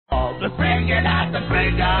The freaking at the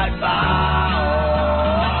Freaker's Ball.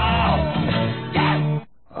 Yeah.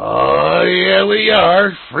 Oh, yeah, we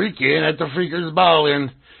are freaking at the Freaker's Ball,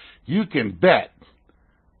 and you can bet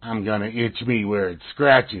I'm going to itch me where it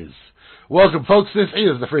scratches. Welcome, folks. This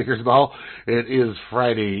is the Freaker's Ball. It is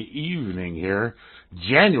Friday evening here,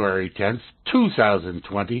 January 10th,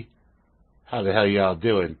 2020. How the hell y'all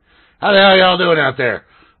doing? How the hell y'all doing out there?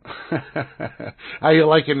 How you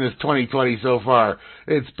liking this 2020 so far?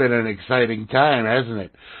 It's been an exciting time, hasn't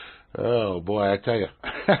it? Oh, boy, I tell you.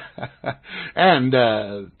 And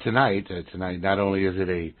tonight, not only is it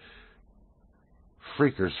a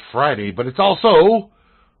Freaker's Friday, but it's also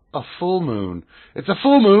a full moon. It's a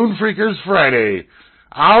full moon Freaker's Friday.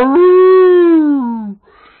 Arroo!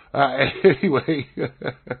 Anyway,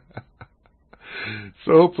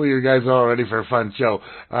 so hopefully you guys are all ready for a fun show.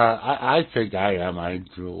 I think I am.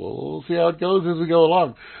 We'll see how it goes as we go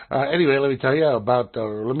along. Anyway, let me tell you about,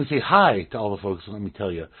 let me say hi to all the folks. Let me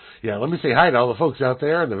tell you. Yeah, let me say hi to all the folks out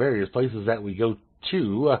there in the various places that we go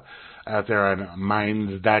to. Out there on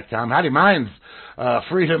minds.com. Howdy, Minds.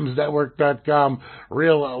 Freedomsnetwork.com,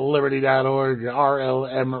 RealLiberty.org,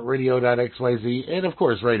 RLMradio.xyz, and of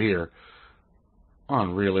course right here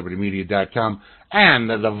on RealLibertyMedia.com, and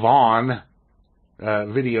the Vaughn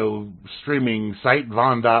video streaming site,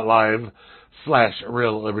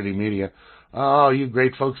 Vaughn.live/RealLibertyMedia. Oh, you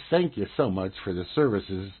great folks, thank you so much for the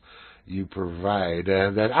services you provide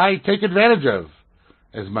that I take advantage of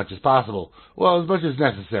as much as possible. Well, as much as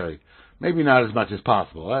necessary. Maybe not as much as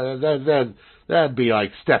possible. That'd be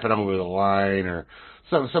like stepping over the line or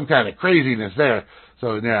some kind of craziness there.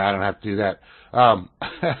 So, yeah, I don't have to do that. Well,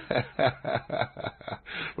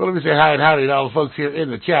 let me say hi and howdy to all the folks here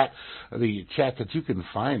in the chat that you can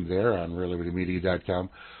find there on RealLibertyMedia.com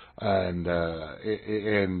and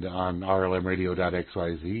on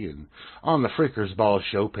RLMradio.xyz and on the Freaker's Ball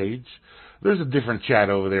show page. There's a different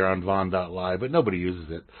chat over there on Vaughn.live, but nobody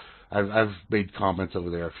uses it. I've made comments over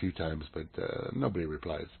there a few times, but nobody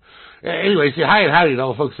replies. Anyway, say hi and howdy to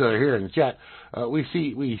all the folks that are here in the chat. We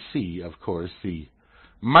see, of course, the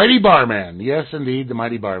Mighty Barman. Yes, indeed, the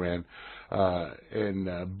Mighty Barman.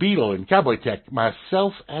 And Beetle and Cowboy Tech,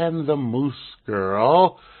 myself and the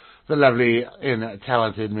Moosegurl, the lovely and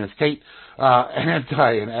talented Miss Kate,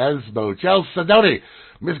 Anti and Asbo, Chelsea Sedoni,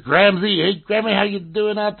 Miss Gramsy. Hey, Grammy, how you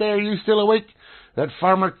doing out there? Are you still awake? That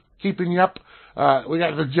farmer keeping you up? We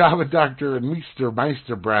got the Java Doctor and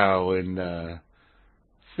Meisterbrow and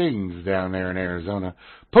things down there in Arizona.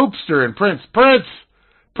 Poopster and Prince. Prince,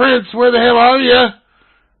 where the hell are you?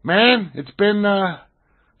 Man, it's been,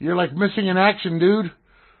 you're like missing in action, dude.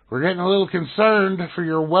 We're getting a little concerned for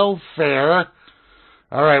your welfare.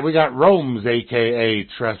 All right, we got Rome's, a.k.a.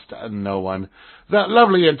 Trust No One. The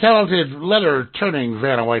lovely and talented letter-turning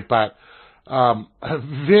Vanna Whitebot.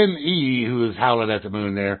 Vin E., who is howling at the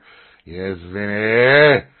moon there. Yes,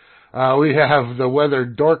 Vinny. We have the Weather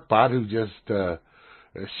Dorkbot, who just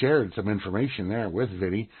shared some information there with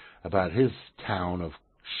Vinny about his town of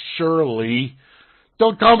Shirley.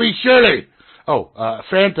 Don't call me Shirley! Oh,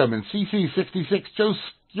 Phantom and CC66 Joe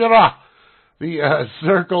Skira. The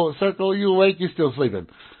Circle, you awake? You still sleeping?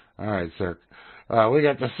 All right, sir. We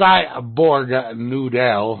got the Cyborg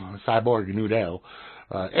Noodle,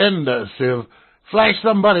 and Civ. Flash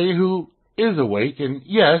somebody who is awake, and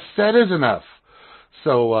yes, that is enough.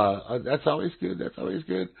 So that's always good.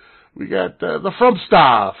 We got the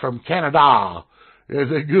Frumpstar from Canada. There's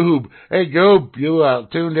a Goob. Hey, Goob, you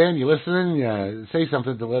tuned in? You listening? Say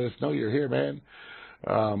something to let us know you're here, man.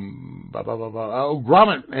 Oh,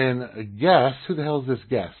 Gromit and guest. Who the hell is this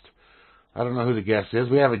guest? I don't know who the guest is.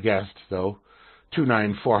 We have a guest, though.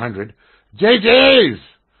 29400. JJ's!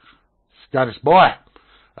 Scottish boy.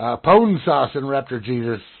 Pone Sauce and Raptor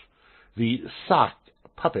Jesus. The Sock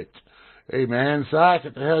Puppet. Hey, man, Sock,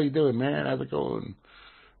 what the hell you doing, man? How's it going?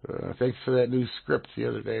 Thanks for that new script the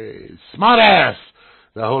other day. Smartass!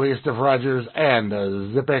 The holiest of Rogers and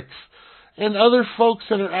Zipex. And other folks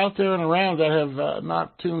that are out there and around that have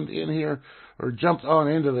not tuned in here or jumped on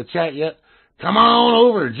into the chat yet, come on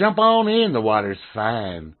over, jump on in. The water's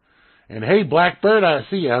fine. And hey, Blackbird, I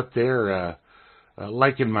see you out there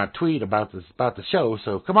liking my tweet about the show.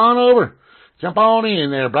 So come on over, jump on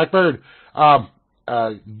in there, Blackbird.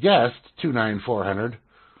 Guest 29400.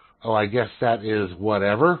 Oh, I guess that is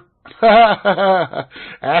whatever.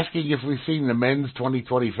 Asking if we've seen the men's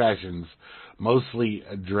 2020 fashions, mostly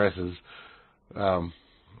dresses.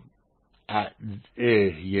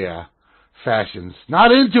 Yeah, fashions.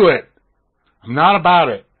 Not into it. I'm not about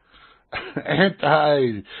it.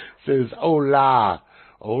 Anti says, hola,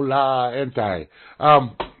 anti.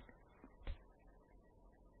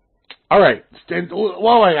 All right.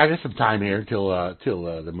 Well, I got some time here till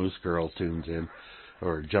the Moose Girl tunes in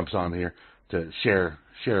or jumps on here to share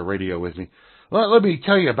radio with me. Well, let me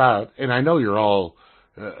tell you about, and I know you're all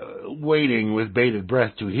waiting with bated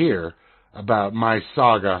breath to hear about my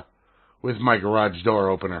saga with my garage door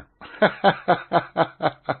opener.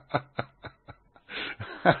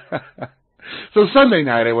 So Sunday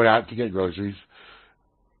night I went out to get groceries.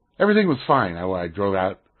 Everything was fine. I drove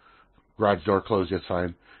out, garage door closed just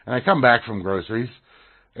fine. And I come back from groceries,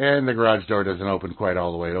 and the garage door doesn't open quite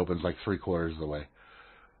all the way. It opens like 3/4 of the way.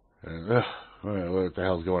 What the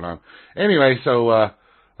hell's going on? Anyway, so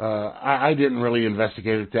I didn't really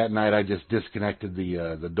investigate it that night. I just disconnected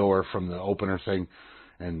the door from the opener thing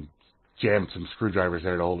and jammed some screwdrivers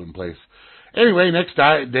there to hold it in place. Anyway, next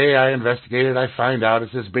day I investigated. I find out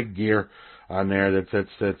it's this big gear on there that's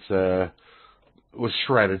was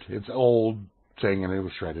shredded. It's an old thing, and it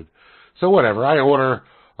was shredded. So whatever. I order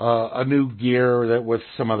a new gear that with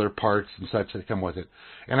some other parts and such that come with it.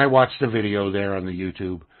 And I watched a video there on the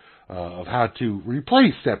YouTube of how to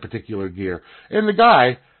replace that particular gear. And the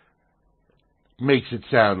guy makes it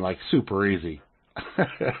sound like super easy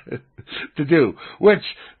to do, which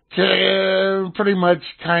pretty much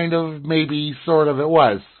kind of maybe sort of it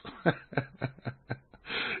was.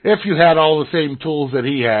 If you had all the same tools that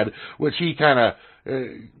he had, which he kind of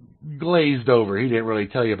glazed over. He didn't really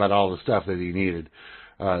tell you about all the stuff that he needed.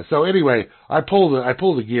 So anyway, I pulled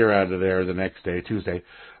the gear out of there the next day, Tuesday,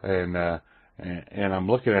 and I'm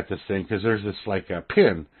looking at this thing because there's this like a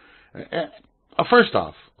pin. First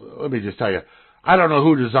off, let me just tell you, I don't know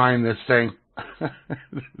who designed this thing,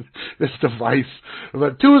 this device,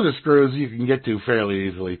 but 2 of the screws you can get to fairly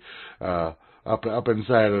easily up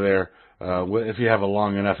inside of there if you have a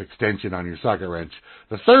long enough extension on your socket wrench.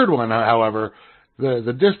 The third one, however,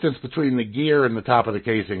 the distance between the gear and the top of the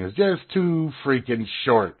casing is just too freaking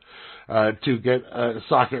short to get a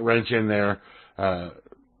socket wrench in there.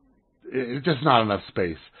 It's just not enough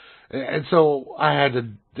space. And so I had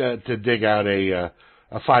to dig out a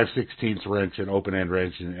 5/16 wrench, an open-end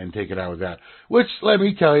wrench, and take it out with that. Which, let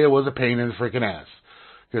me tell you, was a pain in the freaking ass.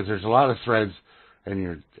 Because there's a lot of threads,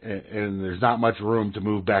 and there's not much room to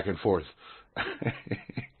move back and forth.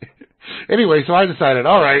 Anyway, so I decided,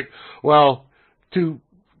 all right, well, to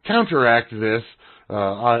counteract this,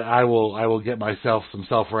 I will get myself some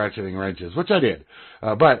self-ratcheting wrenches, which I did.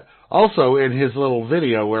 But also in his little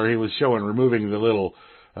video where he was showing removing the little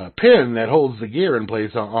pin that holds the gear in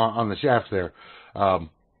place on the shaft there,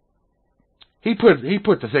 he put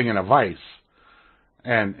the thing in a vise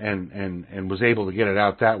and was able to get it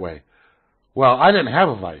out that way. Well, I didn't have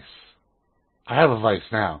a vise. I have a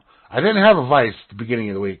vise now. I didn't have a vise at the beginning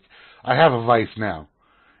of the week. I have a vise now.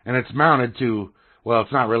 And it's mounted to, well,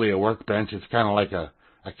 it's not really a workbench. It's kind of like a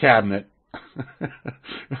cabinet,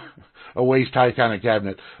 a waist-high kind of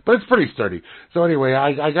cabinet. But it's pretty sturdy. So anyway,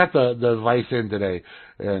 I got the vise in today,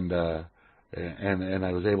 and I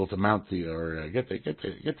was able to mount get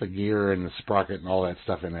the gear and the sprocket and all that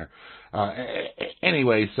stuff in there.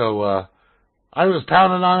 Anyway, so I was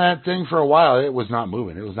pounding on that thing for a while. It was not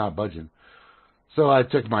moving. It was not budging. So I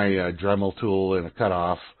took my Dremel tool and a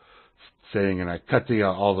cut-off thing, and I cut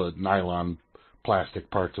all the nylon plastic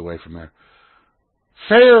parts away from there.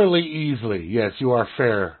 Fairly easily. Yes, you are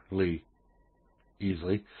fairly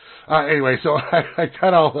easily. Anyway, so I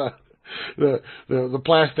cut all the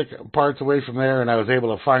plastic parts away from there, and I was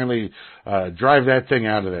able to finally drive that thing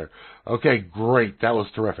out of there. Okay, great. That was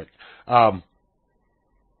terrific. Then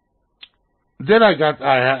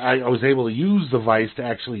I was able to use the vise to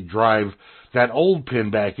actually drive that old pin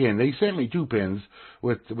back in. They sent me 2 pins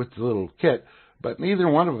with the little kit, but neither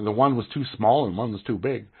one of them, the one was too small and one was too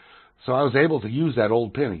big. So I was able to use that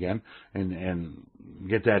old pin again and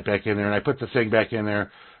get that back in there. And I put the thing back in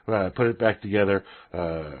there, put it back together,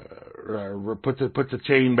 put the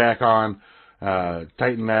chain back on,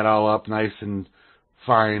 tighten that all up nice and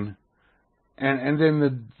fine. And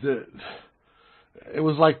then it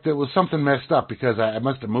was like there was something messed up because I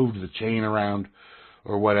must have moved the chain around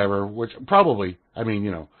or whatever, which probably, I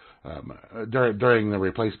mean, during the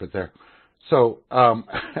replacement there. So, so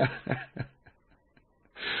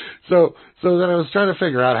then I was trying to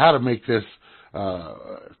figure out how to make this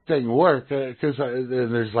thing work, because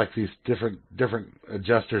there's like these different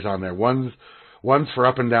adjusters on there. One's for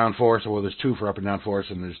up and down force, well, there's 2 for up and down force,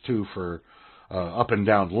 and there's 2 for up and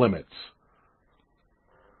down limits.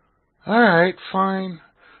 All right, fine.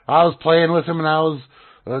 I was playing with them, and I was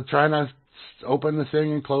trying to open the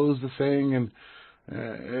thing and close the thing, and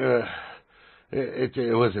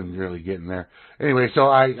it wasn't really getting there. Anyway, so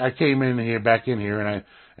I came back in here,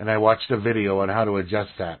 and I watched a video on how to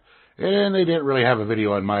adjust that. and they didn't really have a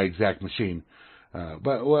video on my exact machine,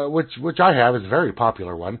 but which I have is a very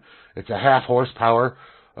popular one. It's a half horsepower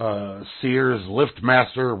Sears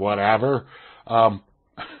LiftMaster, whatever.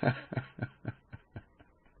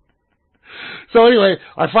 So anyway,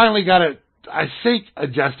 I finally got it, I think,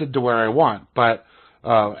 adjusted to where I want. But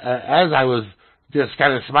as I was just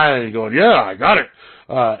kind of smiling and going, yeah, I got it,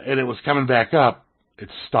 and it was coming back up, it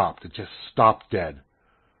stopped. It just stopped dead.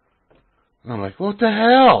 And I'm like, what the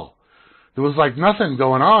hell? There was like nothing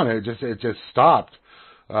going on. It just stopped.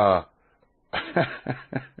 So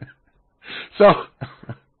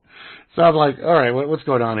I'm like, all right, what's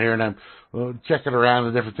going on here? And I'm checking around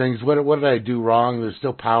the different things. What did I do wrong? There's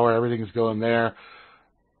still power. Everything's going there.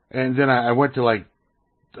 And then I went to like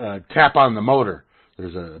tap on the motor.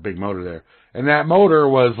 There's a big motor there, and that motor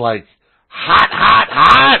was like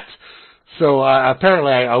hot. So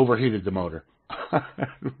apparently I overheated the motor.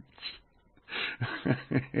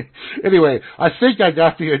 Anyway, I think I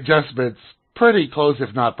got the adjustments pretty close,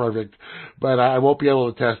 if not perfect, but I won't be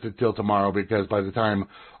able to test it till tomorrow because by the time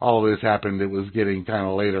all of this happened, it was getting kind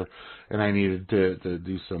of later, and I needed to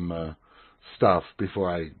do some stuff before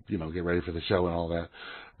I, get ready for the show and all that.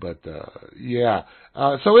 But yeah,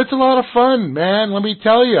 so it's a lot of fun, man. Let me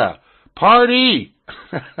tell you, party.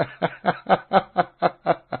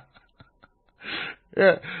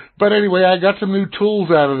 Yeah, but anyway, I got some new tools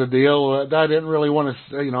out of the deal. I didn't really want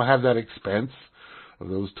to, have that expense of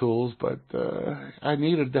those tools, but I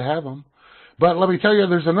needed to have them. But let me tell you,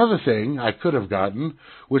 there's another thing I could have gotten,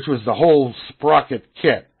 which was the whole sprocket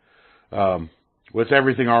kit with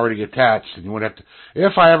everything already attached. And you would have to,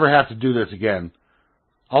 if I ever have to do this again,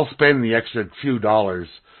 I'll spend the extra few dollars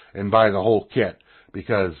and buy the whole kit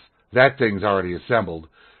because that thing's already assembled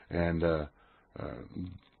and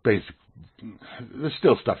basic. There's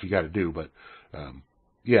still stuff you got to do, but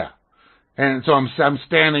yeah. And so I'm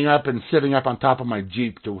standing up and sitting up on top of my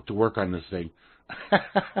Jeep to work on this thing.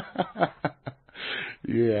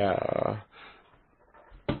 Yeah.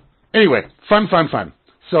 Anyway, fun.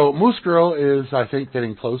 So Moosegurl is, I think,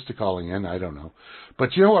 getting close to calling in. I don't know.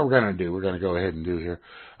 But you know what we're going to do? We're going to go ahead and do here.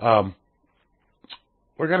 We're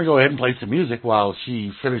going to go ahead and play some music while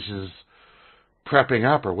she finishes prepping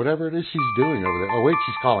up or whatever it is she's doing over there. Oh, wait,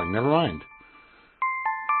 she's calling. Never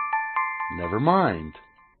mind.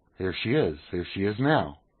 Here she is. Here she is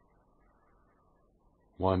now.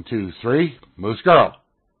 1, 2, 3. Moosegurl.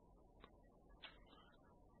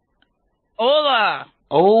 Hola.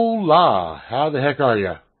 Hola. How the heck are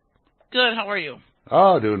you? Good. How are you?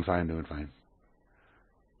 Oh, doing fine.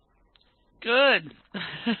 Good.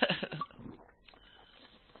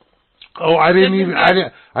 Oh, I didn't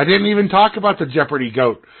even talk about the Jeopardy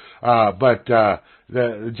goat. But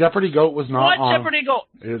the Jeopardy goat was not on. What Jeopardy goat?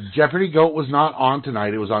 Jeopardy goat was not on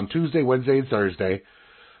tonight. It was on Tuesday, Wednesday, and Thursday.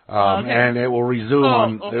 Okay. And it will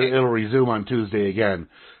resume it'll resume on Tuesday again.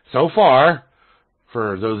 So far,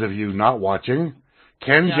 for those of you not watching,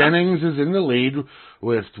 Ken Jennings is in the lead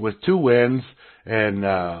with 2 wins, and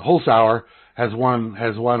Holzhauer has one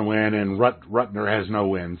win, and Rutner has no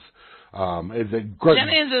wins.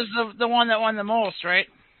 Jennings is the one that won the most, right?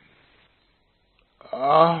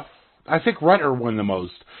 I think Rutner won the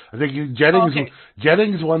most. I think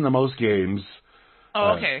Jennings won the most games.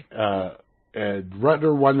 Oh, okay. And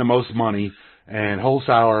Rutner won the most money, and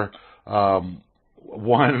Holzhauer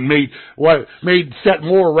set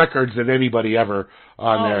more records than anybody ever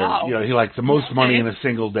on there. Wow. He liked the most money in a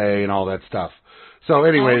single day and all that stuff. So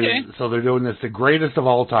anyway, so they're doing this, the greatest of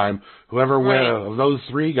all time. Whoever wins of those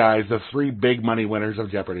 3 guys, the 3 big money winners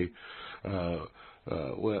of Jeopardy. And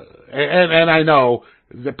I know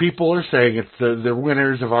the people are saying it's the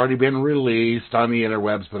winners have already been released on the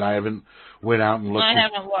interwebs, but I haven't went out and looked. I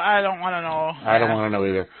don't want to know. I don't want to know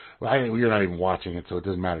either. You're not even watching it, so it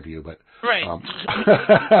doesn't matter to you. But right.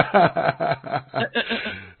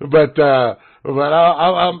 But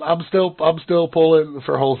I'm still pulling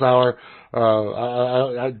for Holzhauer.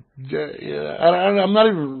 I don't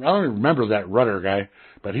even remember that Rudder guy,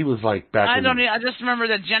 but he was like back. I just remember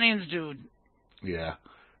the Jennings dude. Yeah,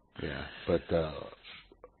 but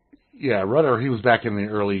Rudder, he was back in the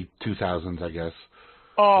early 2000s, I guess.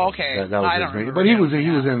 Oh, okay. That was his name. But he was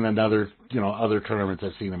in another, other tournaments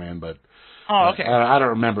I've seen him in, but okay. I don't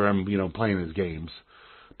remember him, playing his games.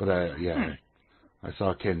 But I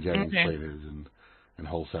saw Ken Jennings play his and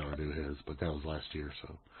Holzhauer do his, but that was last year.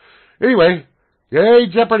 So anyway, yay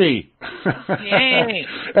Jeopardy! Yay!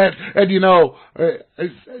 and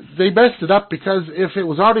they messed it up because if it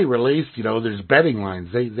was already released, there's betting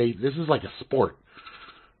lines. This is like a sport.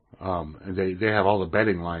 And they have all the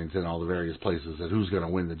betting lines in all the various places that who's going to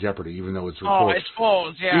win the Jeopardy, even though it's recorded. Oh, I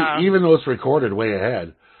suppose, yeah. Even though it's recorded way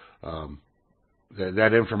ahead.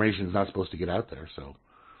 that information is not supposed to get out there. So,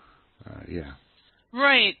 yeah.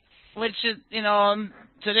 Right. Which is,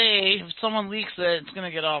 today, if someone leaks it, it's going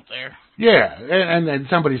to get out there. Yeah, and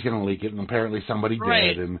somebody's going to leak it, and apparently somebody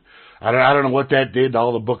did, and I don't know what that did to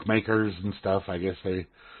all the bookmakers and stuff. I guess I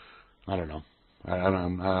don't know. I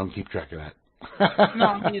don't keep track of that.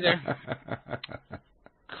 No, neither.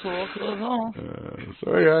 Cool.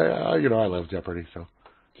 So yeah, I love Jeopardy, so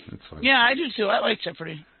it's fun. Yeah, I do too. I like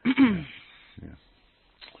Jeopardy. Yeah.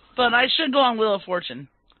 But I should go on Wheel of Fortune.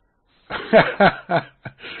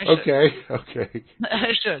 Okay.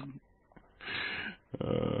 I should.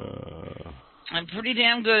 I'm pretty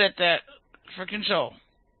damn good at that frickin' show.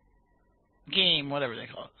 Game, whatever they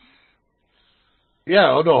call it.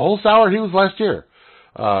 Yeah, no, Holzhauer, he was last year.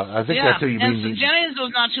 I think that's who you mean. And Jennings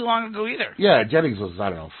was not too long ago either. Yeah, Jennings was,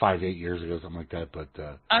 5-8 years ago, something like that. But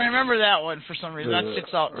I remember that one for some reason. That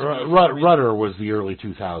sticks out. Rudder was the early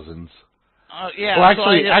 2000s. Yeah. Well,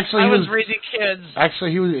 I was raising kids.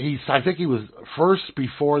 Actually, I think he was first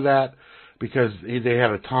before that because they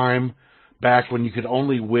had a time back when you could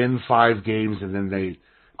only win 5 games and then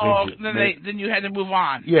then you had to move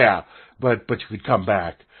on. Yeah, but you could come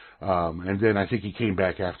back, and then I think he came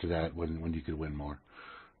back after that when you could win more.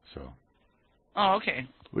 So. Oh, okay.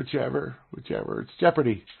 Whichever. It's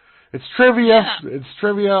Jeopardy. It's trivia. Yeah. It's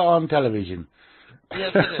trivia on television.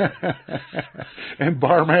 Yes, it is. And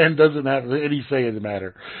Barman doesn't have any say in the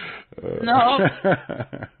matter. No.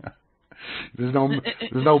 There's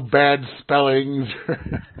no bad spellings.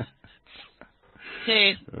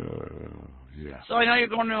 Okay. Yeah. So I know you're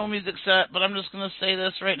going to a music set, but I'm just going to say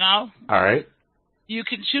this right now. All right. You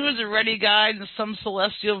can choose a ready guide in some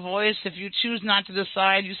celestial voice. If you choose not to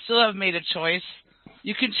decide, you still have made a choice.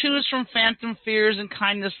 You can choose from phantom fears and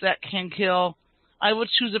kindness that can kill. I will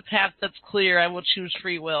choose a path that's clear. I will choose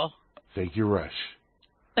free will. Thank you, Rush.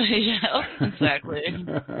 Yeah, exactly.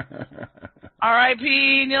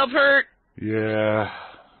 R.I.P. Neil Peart. Yeah,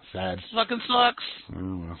 sad. Fucking sucks.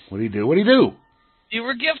 Oh, well, what do you do? You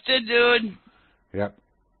were gifted, dude. Yep.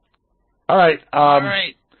 All right. All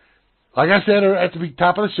right. Like I said at the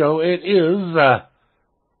top of the show, it is...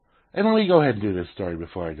 and let me go ahead and do this story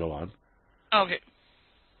before I go on. Okay.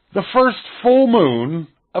 The first full moon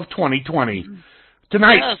of 2020.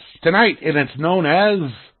 Tonight, and it's known as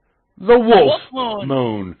the Wolf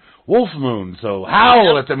Moon. Wolf Moon. So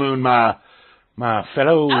howl at the moon, my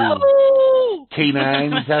fellow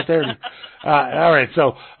canines out there. All right,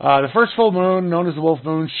 so the first full moon, known as the Wolf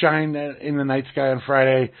Moon, shined in the night sky on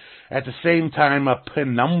Friday. At the same time, a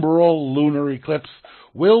penumbral lunar eclipse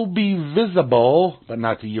will be visible, but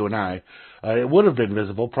not to you and I. It would have been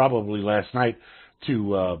visible probably last night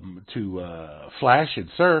to Flash and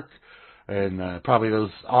Cirque. And probably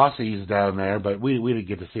those Aussies down there, but we didn't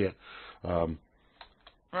get to see it.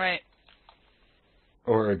 Right.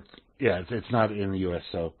 Or it's not in the U.S.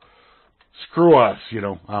 So screw us,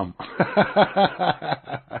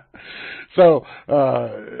 So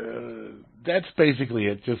that's basically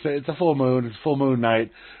it. Just it's a full moon. It's full moon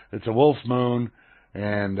night. It's a wolf moon,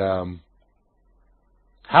 and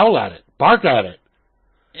howl at it, bark at it.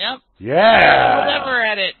 Yep. Yeah. Whatever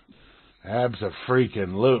at it.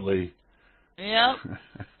 Abso-freaking-lutely. Yep.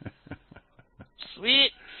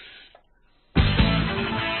 Sweet.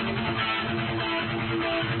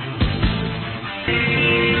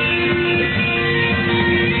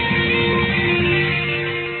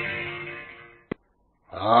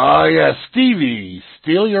 Oh, yeah, Stevie,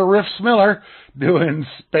 steal your riffs Miller, doing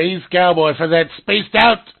Space Cowboy for that spaced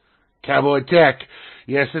out Cowboy Tech.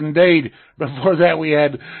 Yes, indeed. Before that, we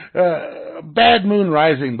had Bad Moon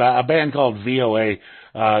Rising by a band called VOA.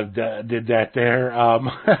 Did that there.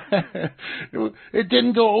 It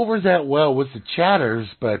didn't go over that well with the chatters,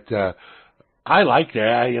 but I like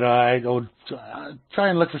that. I go try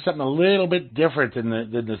and look for something a little bit different than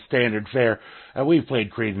the standard fare. We've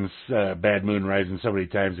played Creedence Bad Moon Rising so many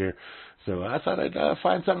times here, so I thought I'd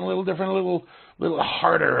find something a little different, a little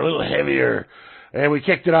harder, a little heavier. And we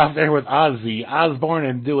kicked it off there with Ozzy Osbourne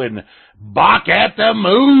and doing Bach at the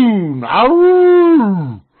Moon.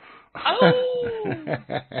 Ow!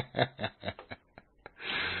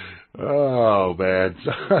 Oh, man.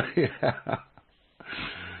 So, yeah.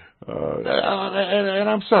 And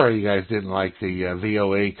I'm sorry you guys didn't like the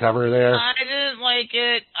VOA cover there. I didn't like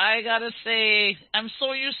it. I gotta say, I'm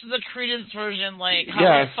so used to the Creedence version. Like, how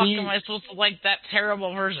the fuck am I supposed to like that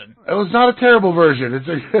terrible version? It was not a terrible version. To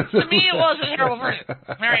me, it was a terrible version.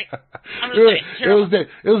 All right, I'm just saying, terrible.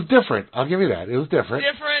 It was different. I'll give you that. It was different.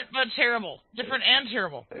 Different, but terrible. Different and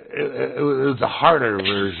terrible. It was a harder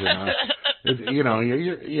version.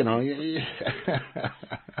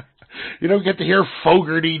 You don't get to hear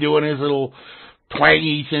Fogarty doing his little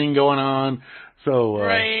twangy thing going on. So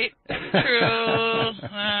right, true.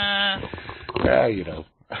 Yeah, you know.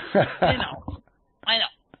 I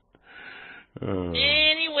know.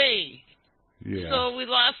 Anyway, yeah. so we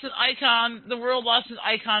lost an icon. The world lost an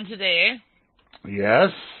icon today.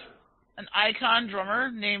 Yes. An icon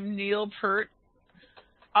drummer named Neil Peart.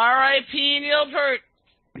 R.I.P. Neil Peart.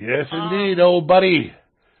 Yes, indeed, old buddy.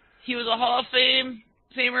 He was a Hall of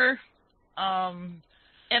Famer.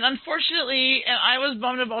 And unfortunately, and I was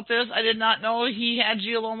bummed about this, I did not know he had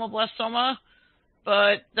glioblastoma,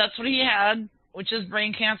 but that's what he had, which is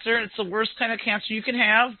brain cancer. It's the worst kind of cancer you can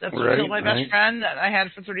have. That's what killed my best friend that I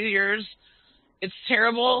had for 30 years. It's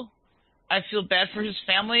terrible. I feel bad for his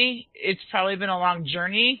family. It's probably been a long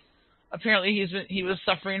journey. Apparently, he was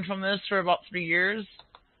suffering from this for about 3 years.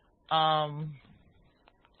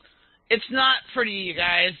 It's not pretty, you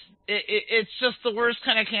guys. It's just the worst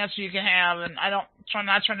kind of cancer you can have, and I'm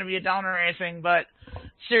not trying to be a downer or anything, but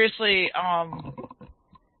seriously,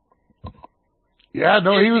 yeah,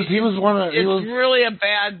 no, he was one of. It's really a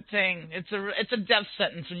bad thing. It's a death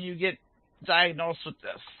sentence when you get diagnosed with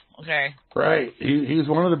this. Okay. Right. He's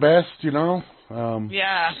one of the best, you know.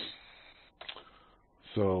 Yeah.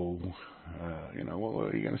 So, you know,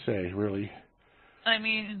 what are you gonna say, really? I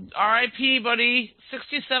mean, R.I.P., buddy.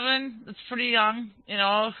 67. That's pretty young, you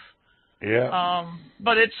know. Yeah.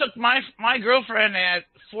 But it took my girlfriend at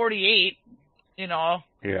 48, you know.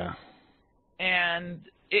 Yeah. And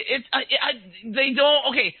they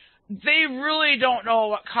really don't know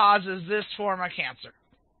what causes this form of cancer.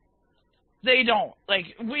 They don't.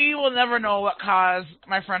 Like, we will never know what caused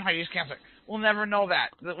my friend Heidi's cancer. We'll never know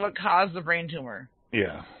what caused the brain tumor.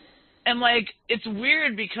 Yeah. And, like, it's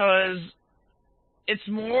weird because it's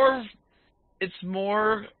more,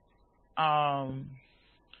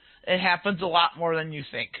 it happens a lot more than you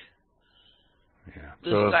think. Yeah.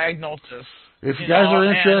 This diagnosis. If you guys are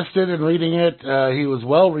interested in reading it, he was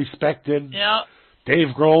well respected. Yeah.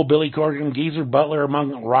 Dave Grohl, Billy Corgan, Geezer Butler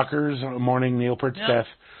among rockers mourning Neil Peart's death.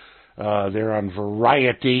 They're on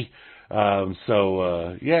Variety.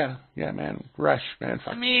 Yeah, man. Rush, man.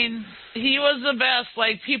 Fuck. I mean, he was the best.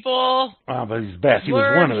 Like, people but he's the best. He was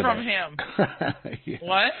one of the from best. him. Yeah.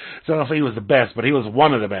 What? So I don't know if he was the best, but he was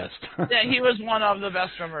one of the best. Yeah, he was one of the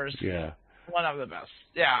best drummers. Yeah. One of the best.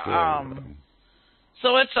 Yeah.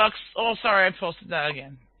 So it sucks. Oh, sorry, I posted that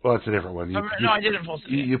again. Well, it's a different one. No, I didn't post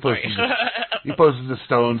it. You posted. You posted the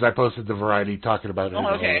Stones. I posted the Variety talking about it.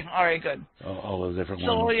 Oh, okay. All right, good. All those different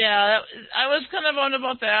ones. So yeah, I was kind of bummed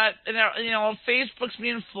about that. And you know, Facebook's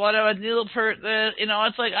being flooded with Neil Peart. You know,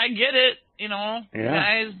 it's like I get it. You know,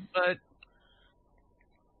 guys, but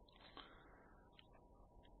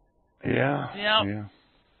yeah.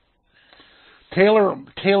 Taylor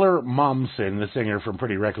Momsen, the singer from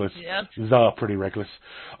Pretty Reckless, Pretty Reckless,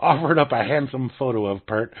 offered up a handsome photo of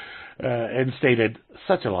Peart and stated,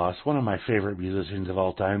 "Such a loss, one of my favorite musicians of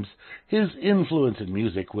all times. His influence in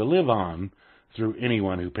music will live on through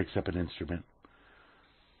anyone who picks up an instrument."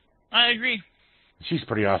 I agree. She's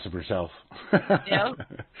pretty awesome herself. Yeah.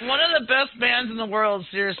 One of the best bands in the world,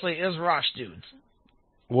 seriously, is Rush Dudes.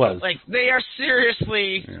 Like, they are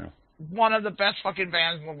seriously... Yeah. One of the best fucking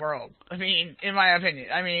bands in the world. I mean, in my opinion.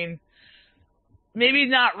 I mean, maybe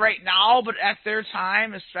not right now, but at their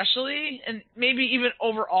time especially, and maybe even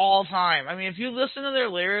over all time. I mean, if you listen to their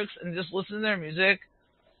lyrics and just listen to their music,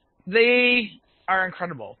 they are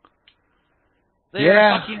incredible. They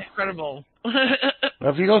are fucking incredible.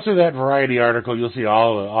 If you go through that Variety article, you'll see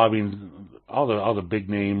all the big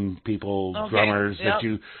name people, drummers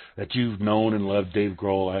that you've known and loved. Dave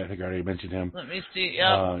Grohl, I think I already mentioned him. Let me see.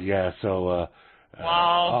 So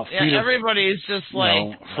wow. Everybody's just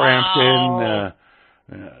like Frampton.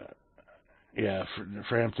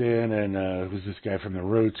 Frampton, and who's this guy from the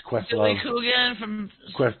Roots? Questlove. Billy Coogan from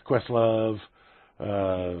Questlove.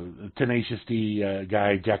 Tenacious D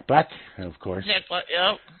guy Jack Black, of course. Jack Black,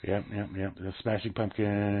 Yep. The Smashing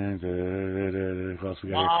Pumpkins. Who else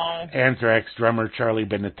we got here? Anthrax drummer Charlie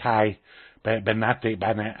Benante. I don't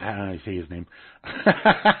know how to say his name.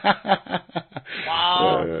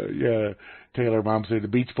 Wow. Taylor Momsen. The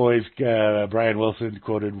Beach Boys. Brian Wilson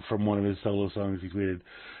quoted from one of his solo songs he tweeted,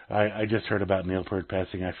 I just heard about Neil Peart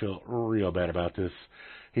passing. I feel real bad about this.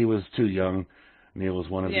 He was too young. Neil was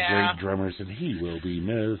one of the great drummers, and he will be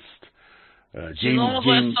missed.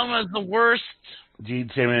 Glioblastoma is the worst. Gene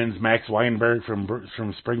Simmons, Max Weinberg from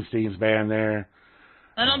Springsteen's band there.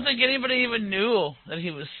 I don't think anybody even knew that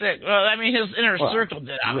he was sick. Well, I mean, his inner circle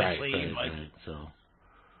did, obviously. Right. So,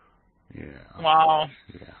 yeah. Wow.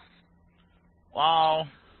 Yeah. Wow.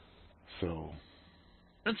 So.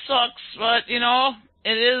 It sucks, but, you know,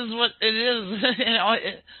 it is what it is.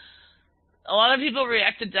 A lot of people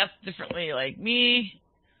react to death differently. Like me,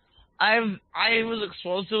 I was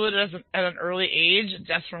exposed to it at an early age,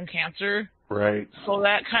 death from cancer. Right. So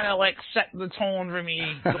that kind of like set the tone for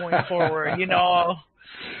me going forward.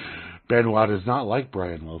 Benoit is not like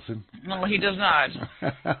Brian Wilson. No, he does not.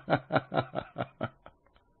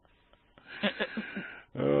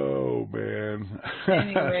 Oh man.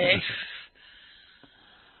 Anyway,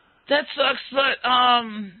 that sucks. But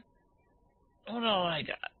what do I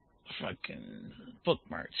got? Fucking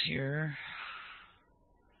bookmarks here.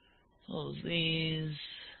 Close these.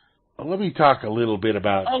 Well, let me talk a little bit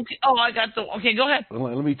about. Okay. Oh, I got the. Okay, go ahead.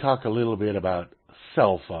 Let me talk a little bit about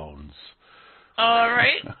cell phones. All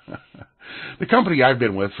right. The company I've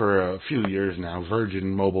been with for a few years now,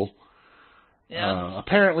 Virgin Mobile,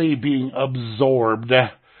 apparently being absorbed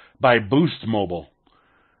by Boost Mobile.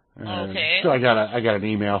 Okay. So I got an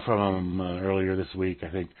email from them earlier this week, I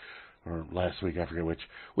think, or last week, I forget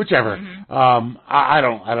whichever. Mm-hmm. I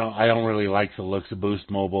don't really like the looks of Boost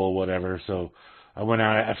Mobile or whatever. So I went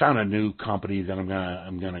out. I found a new company that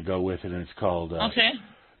I'm gonna go with, and it's called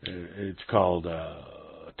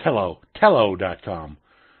Tello.com.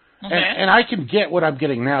 Okay. And I can get what I'm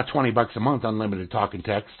getting now, $20 a month, unlimited talk and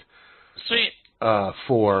text. Sweet.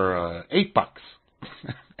 For $8.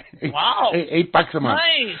 Wow. $8 a month.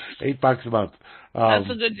 Nice. $8 a month. That's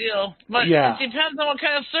a good deal. But yeah. It depends on what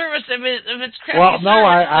kind of service. If it's crappy well, no,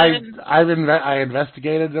 service, I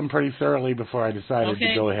investigated them pretty thoroughly before I decided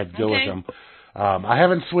to go ahead and go with them. I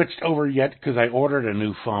haven't switched over yet because I ordered a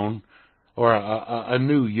new phone, or a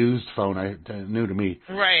new used phone, new to me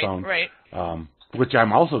phone. Right. Which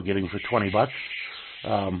I'm also getting for $20.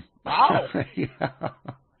 Wow. Yeah.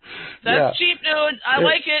 That's cheap, dude. I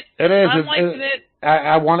like it. It is. I'm liking it.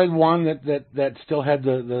 I wanted one that still had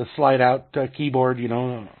the slide out keyboard, See,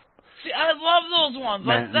 I love those ones.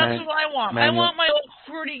 That's what I want. I want my old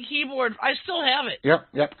QWERTY keyboard. I still have it. Yep.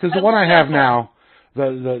 Because the one I have now,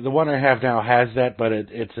 the one I have now has that, but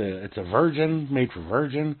it's a Virgin, made for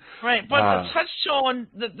Virgin. Right, but the touch tone,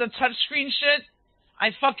 the touch screen shit,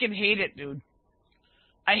 I fucking hate it, dude.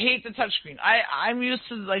 I hate the touchscreen. I'm used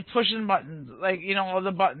to like pushing buttons, like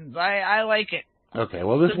the buttons. I like it. Okay,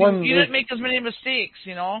 well this one you didn't make as many mistakes,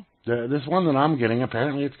 This one that I'm getting,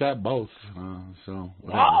 apparently it's got both. So.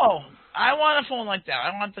 Whatever. Oh, I want a phone like that.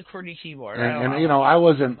 I want the QWERTY keyboard. And I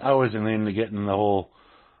wasn't into getting the whole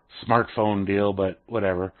smartphone deal, but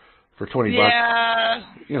whatever. For $20. Yeah.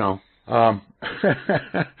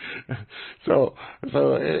 So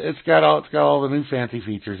it's got all the new fancy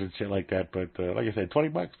features and shit like that. But like I said,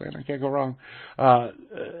 $20, man, I can't go wrong.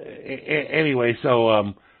 Anyway,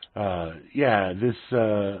 so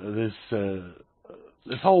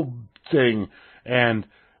this whole thing, and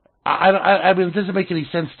I mean, it doesn't make any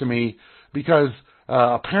sense to me because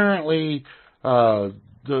apparently the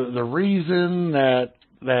reason that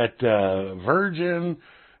Virgin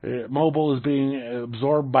Mobile is being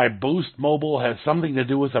absorbed by Boost Mobile has something to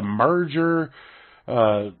do with a merger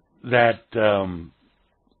that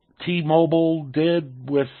T-Mobile did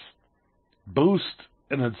with Boost,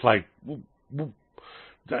 and it's like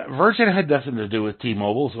Virgin had nothing to do with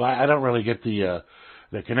T-Mobile, so I don't really get the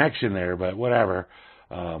connection there, but whatever.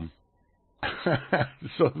 So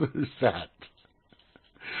there's that.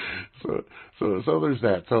 So there's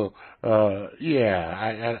that. So like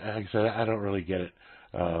I said, I don't really get it.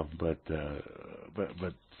 But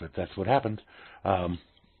that's what happened.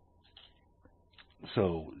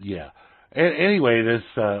 So yeah. Anyway, this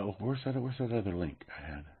where's that other link I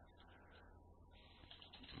had?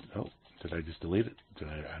 Oh, did I just delete it?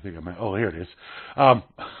 I think I might. Oh, here it is.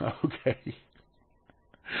 Okay.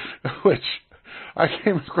 Which I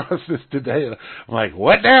came across this today. I'm like,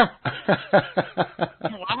 what now?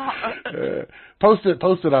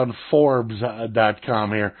 Posted on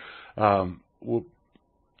Forbes.com here.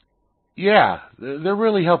 Yeah, they're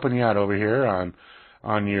really helping you out over here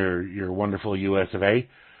on your wonderful US of A.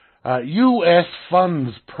 U.S.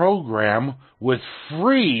 funds program with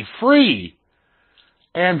free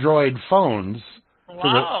Android phones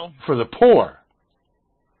for the poor.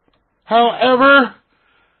 However,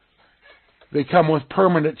 they come with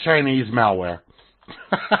permanent Chinese malware.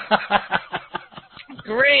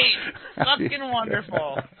 Great. Fucking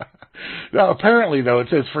wonderful. Now, apparently, though, it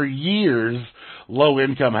says for years,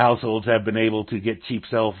 low-income households have been able to get cheap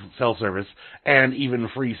cell service and even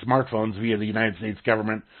free smartphones via the United States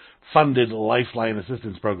government-funded Lifeline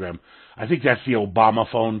Assistance Program. I think that's the Obama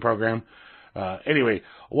phone program. Anyway,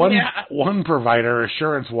 one provider,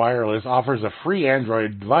 Assurance Wireless, offers a free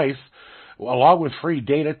Android device along with free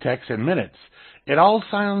data, text, and minutes. It all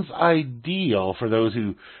sounds ideal for those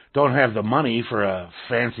who don't have the money for a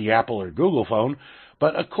fancy Apple or Google phone,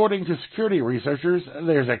 but according to security researchers,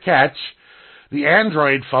 there's a catch. The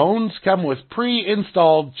Android phones come with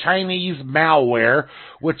pre-installed Chinese malware,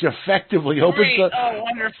 which effectively opens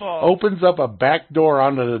up a backdoor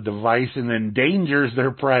onto the device and endangers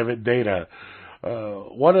their private data.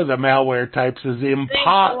 One of the malware types is Thanks a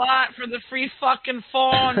lot for the free fucking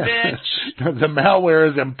phone, bitch. The malware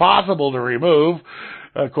is impossible to remove,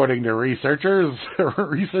 according to researchers.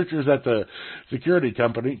 Researchers at the security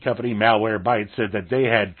company Malwarebytes said that they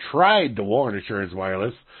had tried to warn Assurance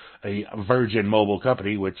Wireless, a Virgin Mobile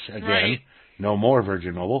company, which, again, no more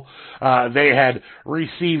Virgin Mobile. They had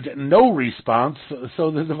received no response, so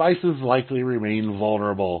the devices likely remain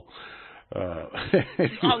vulnerable.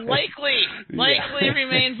 Likely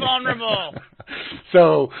remain vulnerable.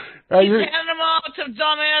 So, you're handing them out to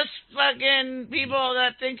dumbass fucking people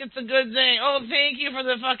that think it's a good thing. Oh, thank you for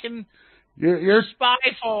the fucking spy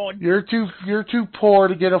phone. You're too poor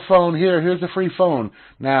to get a phone. Here's a free phone.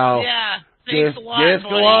 Now, thanks a lot, just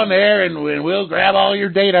go on there and we'll grab all your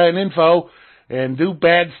data and info and do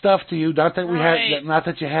bad stuff to you. Not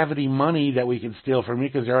that you have any money that we can steal from you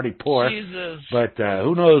because you're already poor. Jesus. But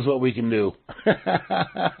who knows what we can do?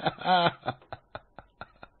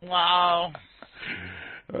 Wow.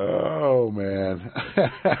 Oh man.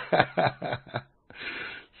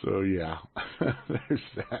 So yeah, there's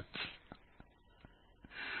that.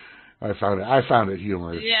 I found it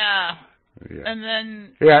humorous. Yeah. And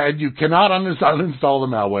then... Yeah, and you cannot uninstall the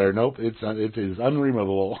malware. Nope, it is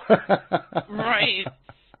unremovable. Right.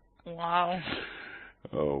 Wow.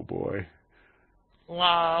 Oh, boy.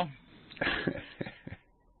 Wow.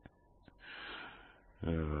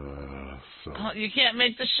 You can't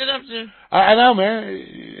make this shit up, dude. I know, man.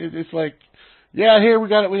 It's like, yeah, here, we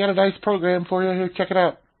got a nice program for you. Here, check it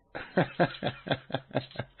out.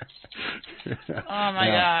 Oh my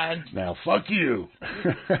God. Now fuck you.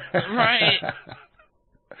 Right.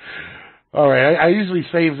 All right, I usually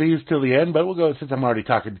save these till the end, but we'll go, since I'm already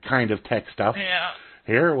talking kind of tech stuff. Yeah.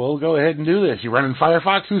 Here, we'll go ahead and do this. You running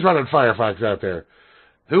Firefox? Who's running Firefox out there?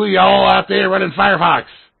 Who are y'all out there running Firefox?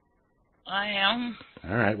 I am.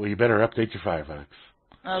 All right, well, you better update your Firefox.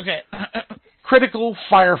 Okay. Critical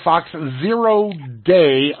Firefox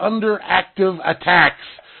 0-day under active attacks.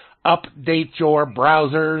 Update your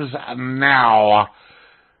browsers now.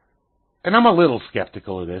 And I'm a little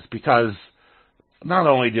skeptical of this because not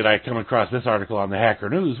only did I come across this article on the Hacker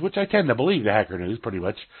News, which I tend to believe the Hacker News pretty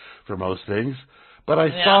much for most things, but I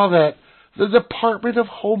saw that the Department of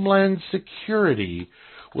Homeland Security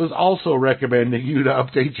was also recommending you to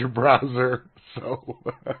update your browser. So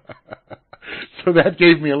that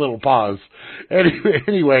gave me a little pause.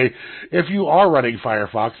 Anyway, if you are running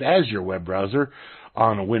Firefox as your web browser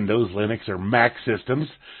on Windows, Linux, or Mac systems,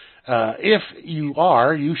 if you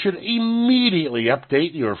are, you should immediately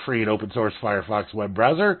update your free and open source Firefox web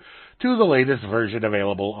browser to the latest version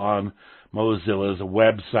available on Mozilla's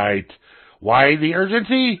website. Why the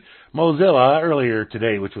urgency? Mozilla, earlier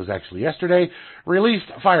today, which was actually yesterday, released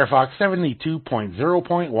Firefox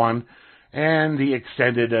 72.0.1 and the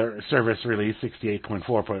extended service release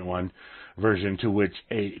 68.4.1 version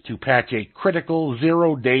to patch a critical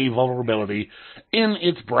 0-day vulnerability in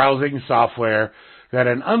its browsing software that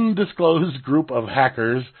an undisclosed group of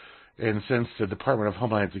hackers, and since the Department of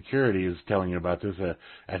Homeland Security is telling you about this,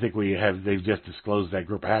 I think they've just disclosed that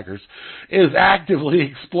group of hackers, is actively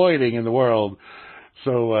exploiting in the world.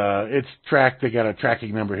 So it's tracked. They got a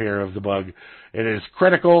tracking number here of the bug. It is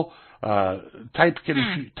critical. Type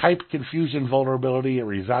confusion vulnerability. It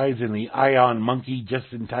resides in the Ion Monkey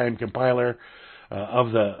just-in-time compiler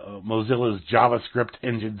of the Mozilla's JavaScript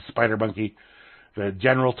engine SpiderMonkey. The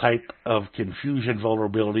general type of confusion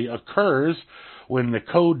vulnerability occurs when the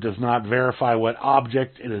code does not verify what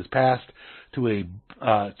object it is passed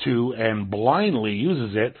to and blindly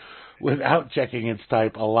uses it without checking its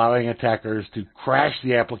type, allowing attackers to crash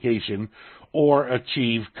the application or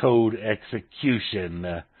achieve code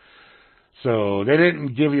execution. So they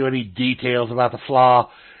didn't give you any details about the flaw,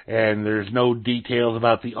 and there's no details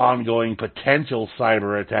about the ongoing potential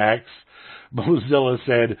cyber attacks. Mozilla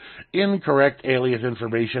said incorrect alias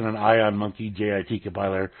information on Ion Monkey JIT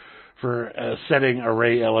compiler for setting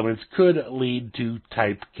array elements could lead to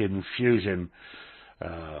type confusion.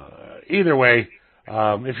 Either way,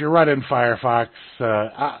 if you're running Firefox,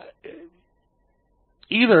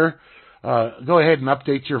 either go ahead and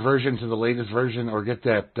update your version to the latest version or get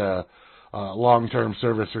that long-term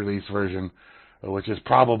service release version, which is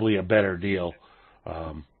probably a better deal.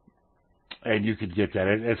 And you could get that.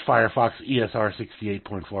 It's Firefox ESR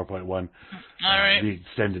 68.4.1, right. the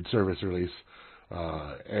extended service release.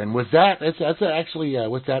 And with that, that's actually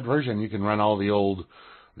with that version, you can run all the old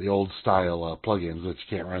style plugins that you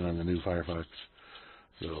can't run on the new Firefox.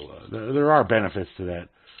 So there are benefits to that.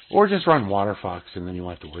 Or just run WaterFox, and then you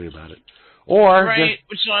won't have to worry about it. Or right,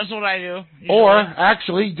 which is what I do. Usually. Or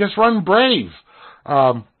actually, just run Brave.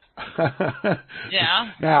 Yeah.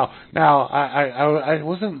 Now, I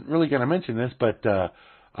wasn't really going to mention this, but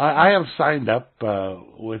I have signed up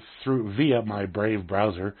via my Brave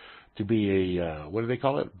browser to be a what do they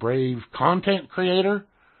call it? Brave content creator.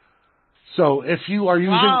 So if you are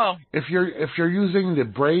using if you're using the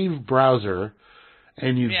Brave browser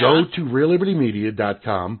and you go to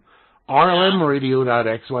RealLibertyMedia.com,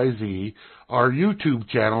 RLMradio.xyz, our YouTube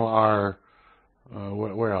channel, our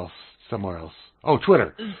where else? Somewhere else. Oh,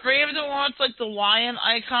 Twitter. Is Brave the one with like the lion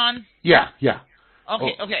icon? Yeah.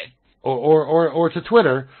 Okay. Or to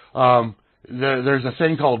Twitter. There's a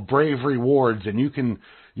thing called Brave Rewards, and you can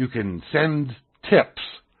send tips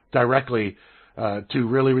directly to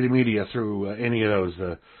Really Media through any of those,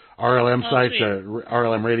 the RLM site, the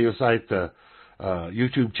RLM radio site, the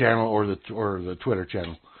YouTube channel, or the Twitter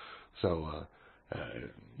channel. So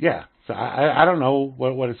yeah. So I don't know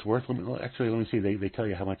what it's worth. Let me see. They tell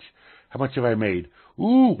you how much have I made.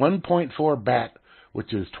 Ooh, 1.4 bat,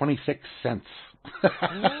 which is 26 cents. But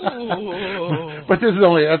this is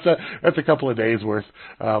only that's a couple of days worth.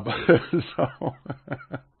 So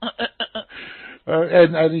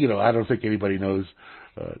and I don't think anybody knows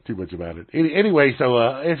too much about it. Anyway, so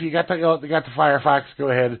if you got the Firefox, go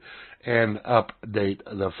ahead and update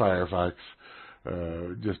the Firefox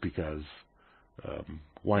just because.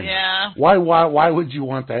 Why not? Yeah. Why would you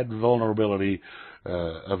want that vulnerability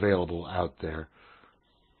available out there?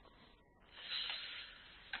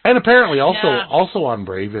 And apparently also on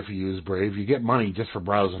Brave, if you use Brave, you get money just for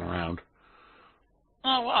browsing around.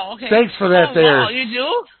 Oh, wow, okay. Thanks for that there. Wow, you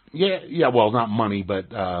do? Yeah, well, not money, but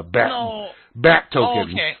bat tokens. Oh,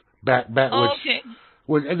 okay. Bat okay.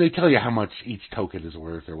 And they tell you how much each token is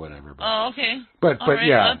worth or whatever. But, okay. But right,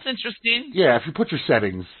 yeah. That's interesting. Yeah, if you put your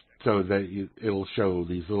settings so that it'll show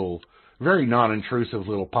these little, very non-intrusive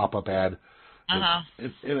little pop-up ad.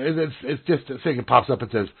 It's just a thing that pops up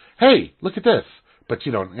and says, "Hey, look at this," but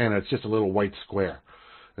you don't, and it's just a little white square.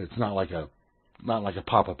 It's not like a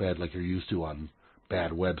pop-up ad like you're used to on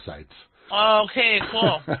bad websites. Okay,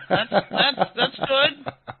 cool. That's good.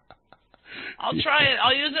 I'll try it.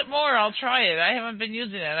 I'll use it more. I'll try it. I haven't been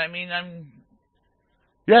using it. I mean, I'm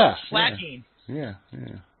slacking. Yeah,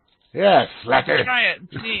 slacker. I'll try it.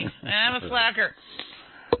 See, I'm a slacker.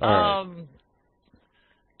 All right.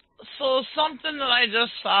 So something that I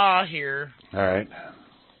just saw here. All right.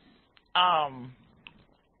 On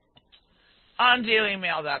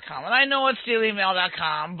dailymail.com. And I know it's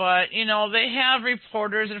dailymail.com, but, they have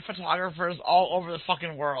reporters and photographers all over the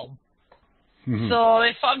fucking world. Mm-hmm. So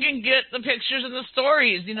they fucking get the pictures and the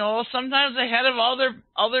stories, sometimes ahead of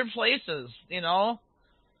other places, Yeah.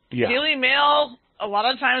 Daily Mail, a lot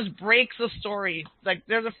of times, breaks the story. Like,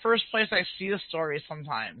 they're the first place I see the story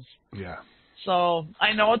sometimes. Yeah. So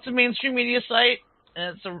I know it's a mainstream media site,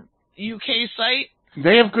 and it's a UK site.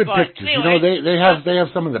 They have good pictures. Anyway, they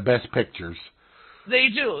have some of the best pictures. They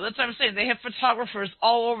do. That's what I'm saying. They have photographers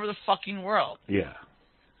all over the fucking world. Yeah.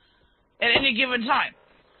 At any given time.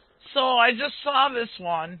 So I just saw this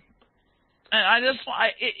one, and it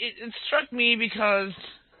struck me because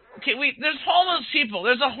there's homeless people.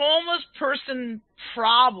 There's a homeless person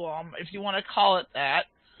problem, if you want to call it that,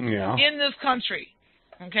 in this country.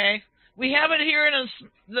 Okay. We have it here in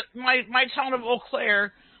my town of Eau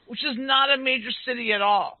Claire, which is not a major city at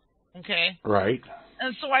all, okay? Right.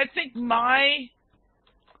 And so I think my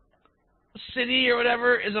city or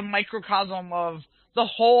whatever is a microcosm of the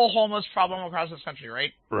whole homeless problem across this country,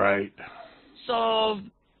 right? Right. So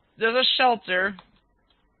there's a shelter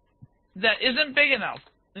that isn't big enough,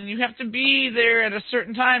 and you have to be there at a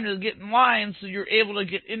certain time to get in line so you're able to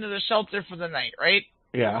get into the shelter for the night, right?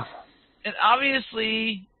 Yeah. And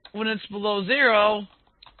obviously, when it's below zero,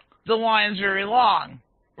 the line's very long.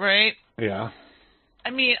 Right? Yeah. I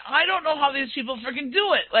mean, I don't know how these people freaking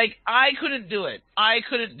do it. Like, I couldn't do it. I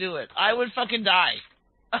would fucking die.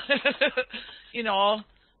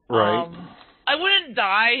 Right. I wouldn't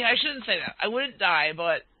die. I shouldn't say that. I wouldn't die,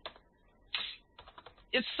 but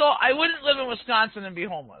I wouldn't live in Wisconsin and be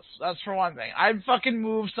homeless. That's for one thing. I'd fucking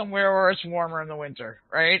move somewhere where it's warmer in the winter,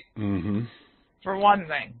 right? Mm-hmm. For one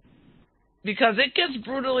thing. Because it gets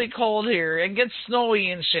brutally cold here. It gets snowy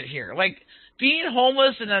and shit here. Like, being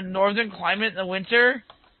homeless in a northern climate in the winter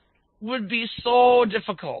would be so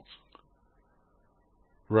difficult.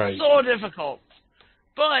 Right. So difficult.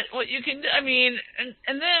 But what you can do, I mean,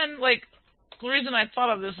 and then, like, The reason I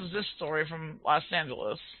thought of this is this story from Los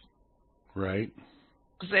Angeles. Right.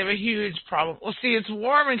 Because they have a huge problem. Well, see, it's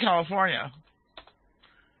warm in California.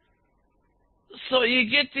 So you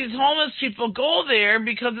get these homeless people go there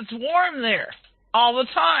because it's warm there all the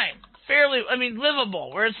time.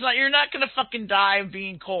 Livable, where it's not, you're not going to fucking die of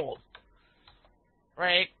being cold.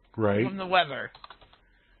 Right? Right. From the weather.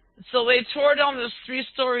 So they tore down this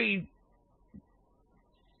 3-story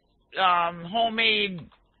homemade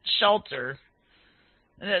shelter.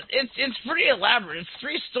 And it's pretty elaborate. It's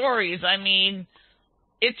 3 stories. I mean,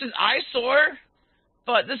 it's an eyesore,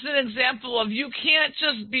 but this is an example of you can't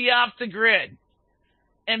just be off the grid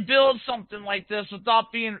and build something like this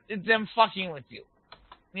without them fucking with you.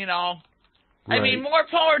 You know? Right. I mean, more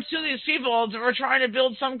power to these people that are trying to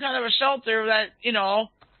build some kind of a shelter that, you know,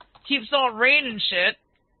 keeps out rain and shit.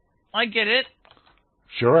 I get it.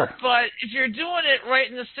 Sure. But if you're doing it right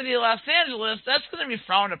in the city of Los Angeles, that's going to be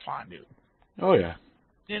frowned upon, dude. Oh, yeah.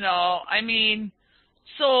 You know, I mean,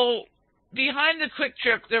 so behind the Quick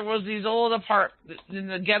Trip, there was these old apartments in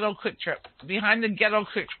the ghetto Quick Trip. Behind the ghetto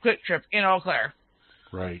Quick Trip in Eau Claire.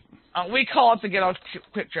 Right. We call it the ghetto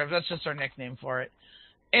Quick Trip. That's just our nickname for it.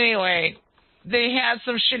 Anyway, they had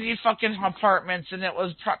some shitty fucking apartments, and it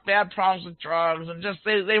was bad problems with drugs, and just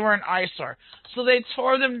they were an eyesore. So they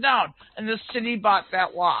tore them down, and the city bought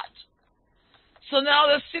that lot. So now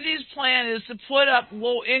the city's plan is to put up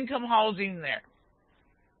low-income housing there.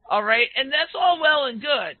 All right? And that's all well and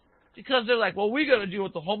good, because they're like, well, we got to deal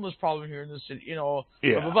with the homeless problem here in the city, you know,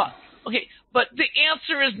 yeah. blah, blah, blah. Okay, but the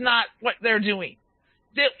answer is not what they're doing.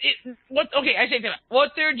 I take that.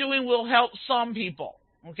 What they're doing will help some people.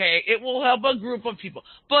 Okay, it will help a group of people,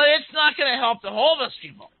 but it's not going to help the homeless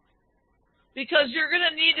people, because you're going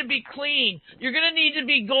to need to be clean. You're going to need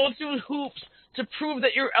to go through hoops to prove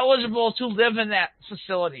that you're eligible to live in that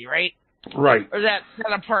facility, right? Right. Or that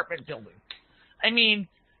apartment building. I mean,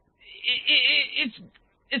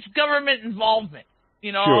 it's government involvement,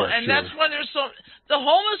 you know, sure, and sure. that's why the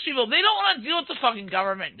homeless people, they don't want to deal with the fucking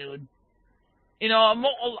government, dude. You know,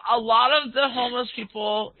 a lot of the homeless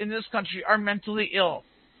people in this country are mentally ill.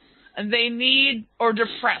 And they need, or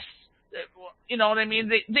depressed, you know what I mean?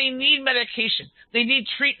 They need medication. They need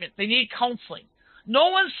treatment. They need counseling. No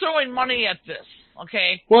one's throwing money at this,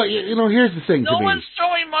 okay? Well, you know, here's the thing No one's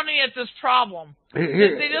throwing money at this problem.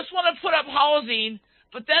 They just want to put up housing,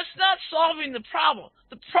 but that's not solving the problem.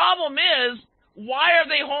 The problem is, why are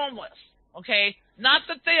they homeless, okay? Not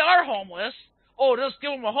that they are homeless. Oh, just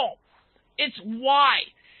give them a home. It's why.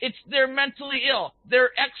 They're mentally ill.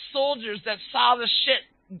 They're ex-soldiers that saw the shit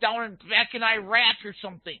back in Iraq or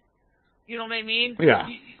something. You know what I mean? Yeah.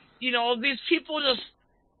 You know, these people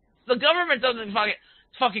the government doesn't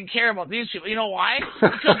fucking care about these people. You know why?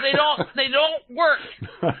 Because they don't work.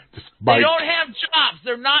 They don't have jobs.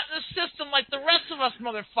 They're not in the system like the rest of us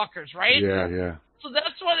motherfuckers, right? Yeah, yeah. So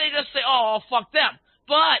that's why they just say, oh, fuck them.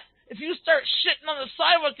 But if you start shitting on the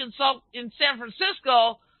sidewalk in San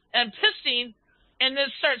Francisco and pissing, and it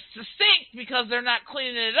starts to stink because they're not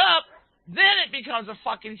cleaning it up, then it becomes a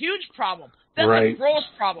fucking huge problem. That's right. A gross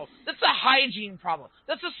problem. That's a hygiene problem.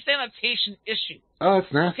 That's a sanitation issue. Oh,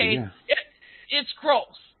 it's nasty, okay? Yeah. It's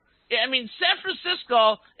gross. I mean, San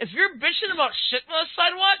Francisco, if you're bitching about shit on the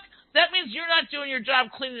sidewalk, that means you're not doing your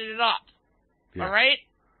job cleaning it up. Yeah. All right?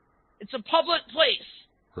 It's a public place.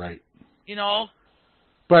 Right. You know?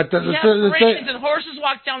 But you have parades and horses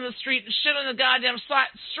walk down the street and shit on the goddamn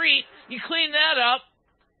street. You clean that up.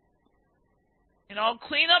 You know,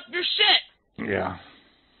 clean up your shit. Yeah.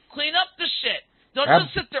 Clean up the shit. Don't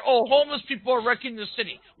just sit there, oh, homeless people are wrecking the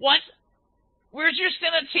city. What? Where's your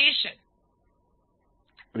sanitation?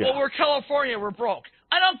 Yeah. Well, we're California, we're broke.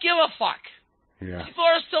 I don't give a fuck. Yeah. People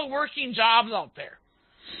are still working jobs out there.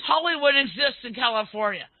 Hollywood exists in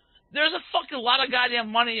California. There's a fucking lot of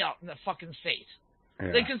goddamn money out in the fucking state.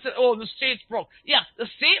 Yeah. They can say, oh, the state's broke. Yeah, the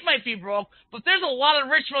state might be broke, but there's a lot of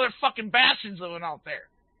rich motherfucking bastards living out there.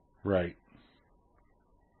 Right.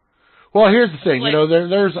 Well, here's the thing. Like, you know,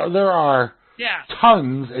 there are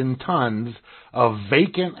tons and tons of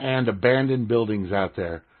vacant and abandoned buildings out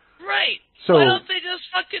there. Right. So why don't they just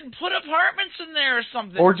fucking put apartments in there or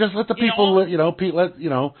something? Or just let the people,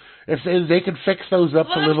 if they can fix those up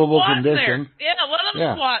to livable condition. Yeah, let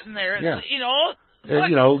them squat in there. Yeah. You know.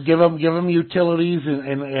 Give them utilities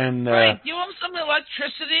and right. Give them some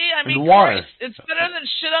electricity. I mean, water. Christ, it's better than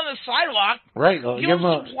shit on the sidewalk. Right. Give them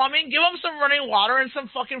some plumbing. Give them some running water and some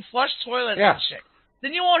fucking flush toilets and shit.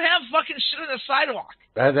 Then you won't have fucking shit on the sidewalk.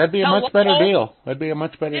 That'd be a much better deal. That'd be a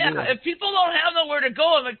much better deal. Yeah. If people don't have nowhere to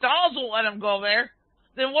go and McDonald's won't let them go there,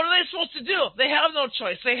 then what are they supposed to do? They have no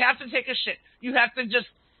choice. They have to take a shit. You have to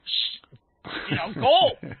just,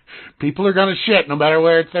 go. people are going to shit no matter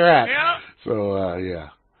where they're at. Yeah. So, yeah.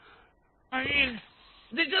 I mean,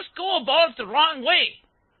 they just go about it the wrong way.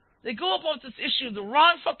 They go about this issue the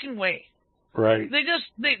wrong fucking way. Right. They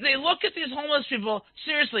look at these homeless people.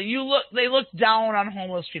 Seriously, they look down on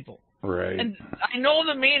homeless people. Right. And I know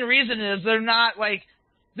the main reason is they're not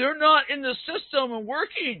in the system and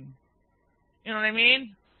working. You know what I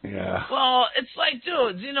mean? Yeah. Well, it's like,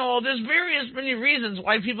 dudes, there's many reasons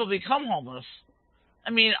why people become homeless. I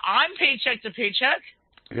mean, I'm paycheck to paycheck.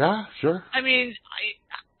 Yeah, sure. I mean,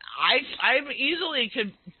 I easily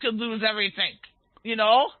could lose everything,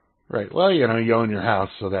 Right. Well, you own your house,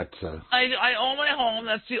 so that's... I own my home.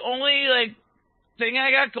 That's the only, thing I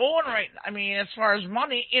got going right now. I mean, as far as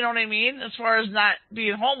money, you know what I mean? As far as not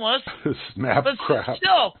being homeless. Snapcrap. But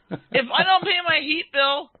still, if I don't pay my heat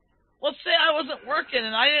bill... Let's say I wasn't working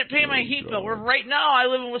and I didn't pay my heat bill. Where right now I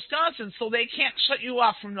live in Wisconsin, so they can't shut you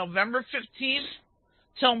off from November 15th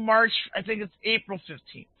till March, I think it's April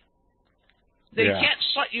 15th. They can't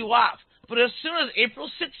shut you off. But as soon as April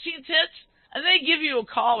 16th hits, and they give you a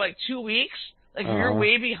call 2 weeks, if you're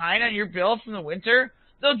way behind on your bill from the winter,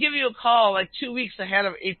 they'll give you a call 2 weeks ahead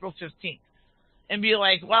of April 15th and be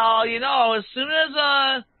like, well, as soon as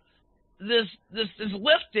this is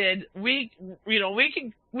lifted, we can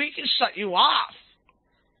shut you off.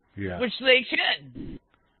 Yeah. Which they can.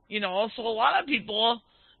 So a lot of people,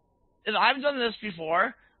 and I've done this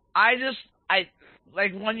before, I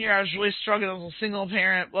 1 year I was really struggling as a single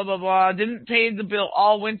parent, blah, blah, blah, didn't pay the bill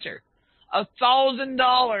all winter.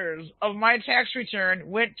 $1,000 of my tax return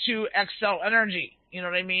went to Xcel Energy. You know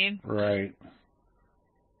what I mean? Right.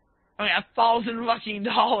 I mean,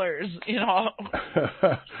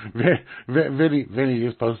 $1,000 Vinny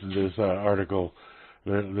just posted this article.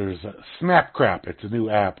 There's Snapcrap. It's a new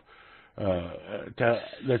app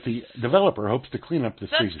that the developer hopes to clean up the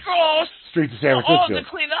streets. That's gross. Streets of San Francisco. To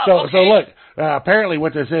clean up. So look. Apparently,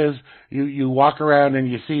 what this is, you walk around and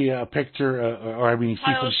you see a picture, you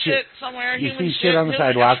see some shit somewhere. You see shit on the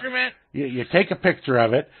sidewalk. You take a picture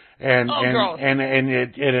of it. And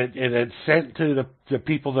it's sent to the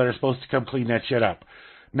people that are supposed to come clean that shit up.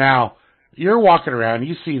 Now, you're walking around,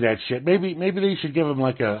 you see that shit. Maybe they should give them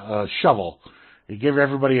a shovel. You give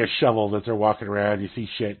everybody a shovel that they're walking around. You see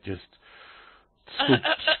shit, just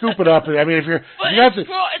scoop it up. I mean, if you're,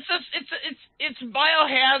 it's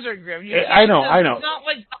biohazard, Grim. I know. It's not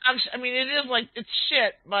it is it's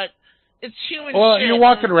shit, but it's human. Well, shit. You're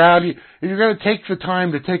walking around. If you're going to take the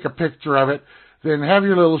time to take a picture of it, then have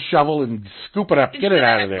your little shovel and scoop it up. Get it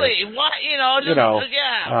out of there. What,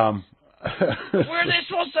 yeah. Where are they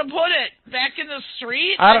supposed to put it? Back in the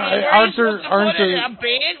street? Aren't there a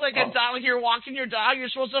bag? A dog, you're walking your dog, you're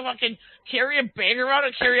supposed to fucking carry a bag around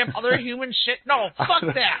and carry up other human shit? No, fuck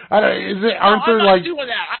that. I'm not doing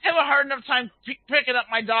that. I have a hard enough time picking up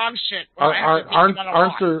my dog shit. Aren't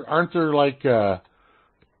there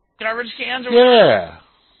garbage cans or whatever?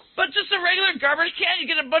 But just a regular garbage can, you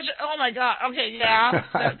get a bunch of... Oh, my God. Okay, yeah.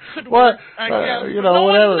 That could work. Whatever. No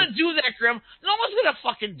one's going to do that, Grim. No one's going to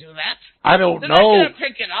fucking do that. I don't know. They're not going to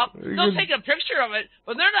pick it up. They'll take a picture of it,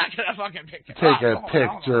 but they're not going to fucking pick it up. Take a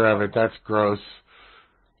picture of it. That's gross.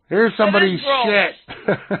 Here's somebody's shit.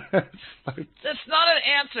 That's not an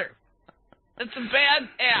answer. It's a bad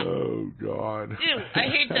app. Oh, God. Ew, I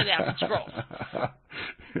hate that app. It's gross.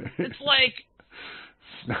 It's like...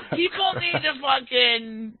 People need to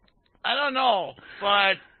fucking... I don't know,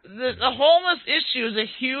 but the homeless issue is a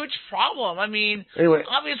huge problem. I mean, anyway,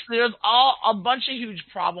 obviously there's a bunch of huge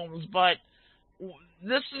problems, but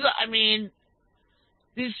this is,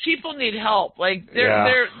 these people need help.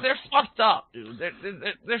 They're fucked up, dude.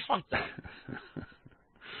 They're fucked up.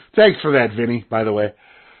 Thanks for that, Vinny, by the way.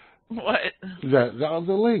 What? The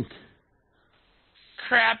link.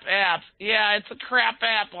 Crap app. Yeah, it's a crap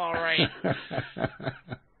app, all right.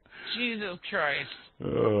 Jesus Christ.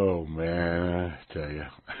 Oh, man, I tell you.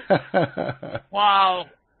 Wow.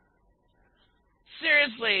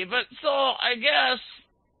 Seriously, but so I guess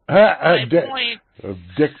a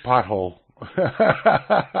dick pothole.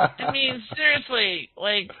 I mean, seriously,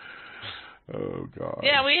 Oh, God.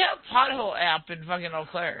 Yeah, we have pothole app in fucking Eau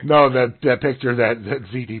Claire. No, that picture that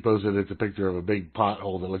ZT posted, it's a picture of a big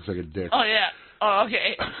pothole that looks like a dick. Oh, yeah. Oh,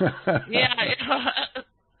 okay. Yeah.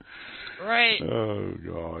 Right. Oh,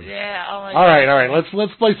 God. Yeah. Oh, my all right.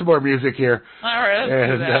 Let's play some more music here. All right.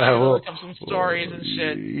 Let's do that. We'll look up some stories and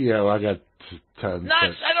shit. Yeah, well, I got tons.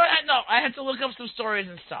 I had to look up some stories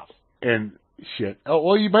and stuff. And shit. Oh,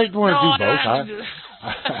 well, you might want to do both, huh? Do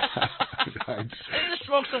I need to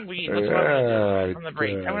smoke some weed. That's what I'm going to do on the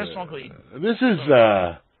break. I'm going to smoke weed. This is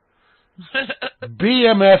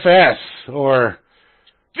BMFS, or...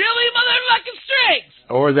 Billy Motherfucking Strings!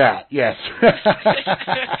 Or that, yes.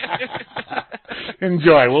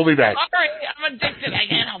 Enjoy. We'll be back. Sorry, I'm addicted. I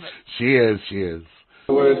can't help it. She is.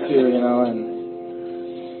 The worst too, you know,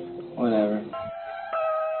 and whatever.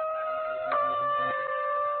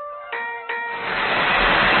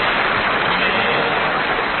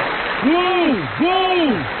 Woo!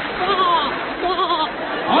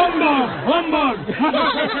 Humbug!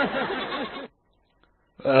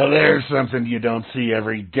 There's something you don't see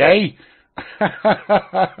every day.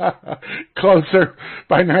 Closer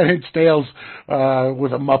by 9 Inch Nails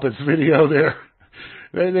with a Muppets video there.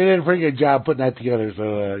 They did a pretty good job putting that together.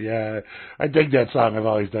 So yeah, I dig that song. I've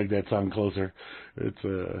always dug that song, Closer. It's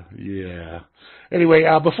yeah. Anyway,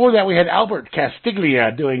 before that we had Albert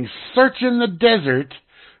Castiglia doing "Searching the Desert"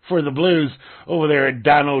 for the Blues over there at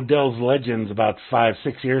Don Odell's Legends about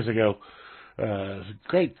 5-6 years ago.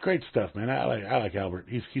 Great stuff, man. I like Albert.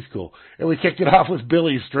 He's cool. And we kicked it off with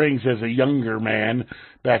Billy Strings as a younger man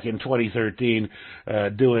back in 2013,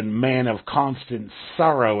 doing "Man of Constant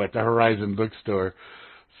Sorrow" at the Horizon Bookstore.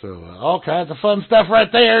 So all kinds of fun stuff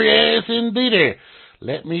right there. Yes, indeedy.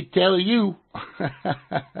 Let me tell you.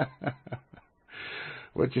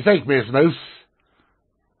 What you think, Miss Moose?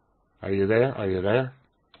 Are you there?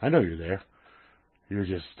 I know you're there. You're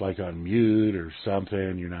just like on mute or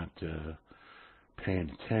something. You're not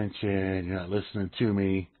paying attention. You're not listening to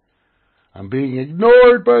me. I'm being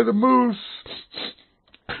ignored by the moose.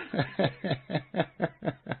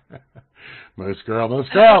 Moose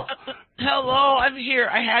girl. Hello, I'm here.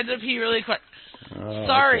 I had to pee really quick.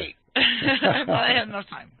 Sorry. Okay. I thought I had enough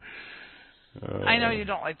time. I know you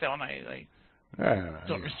don't like that one. I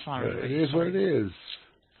don't respond. It is what it is.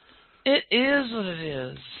 It is what it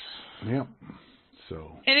is. Yep.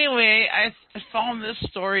 So. Anyway, I found this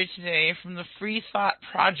story today from the Free Thought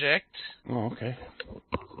Project. Oh, okay.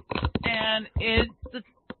 And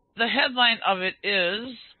the headline of it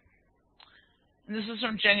is, and this is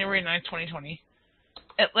from January 9th, 2020,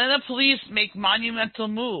 Atlanta police make monumental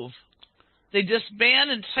move. They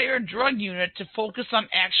disband entire drug unit to focus on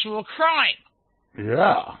actual crime.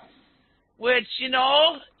 Yeah. Which, you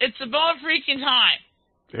know, it's about freaking time.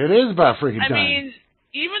 It is about freaking time. I mean,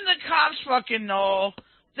 even the cops fucking know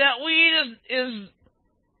that weed is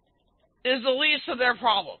the least of their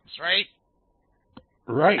problems, right?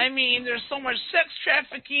 Right. I mean, there's so much sex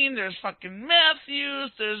trafficking, there's fucking meth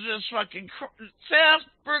use, there's just fucking theft,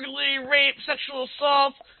 burglary, rape, sexual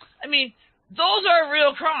assault. I mean, those are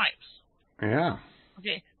real crimes. Yeah.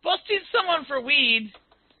 Okay. Busting someone for weed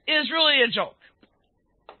is really a joke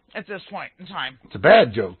at this point in time. It's a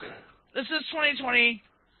bad joke. This is 2020.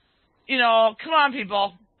 You know, come on,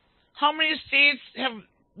 people. How many states have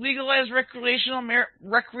legalized recreational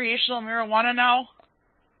marijuana now?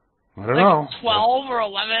 I don't know. 12 or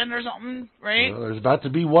 11 or something, right? Well, there's about to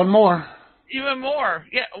be one more. Even more.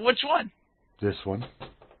 Yeah, which one? This one.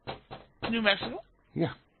 New Mexico?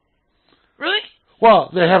 Yeah. Really? Well,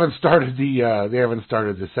 they haven't started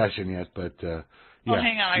the session yet, but yeah. Oh,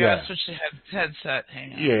 hang on, I gotta switch the headset.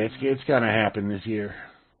 Hang on. Yeah, it's gonna happen this year.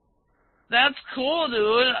 That's cool,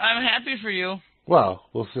 dude. I'm happy for you. Well,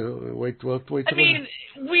 we'll see. Wait. I mean,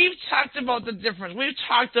 we've talked about the difference. We've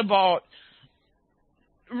talked about,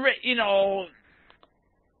 you know,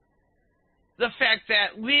 the fact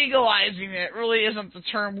that legalizing it really isn't the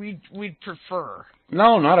term we'd prefer.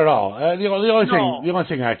 No, not at all. The only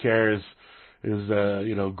thing I care is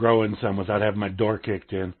you know, growing some without having my door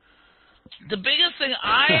kicked in. The biggest thing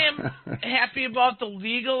I am happy about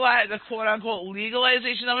the quote unquote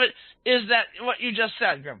legalization of it is that what you just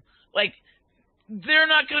said, Grim. Like, they're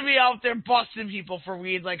not going to be out there busting people for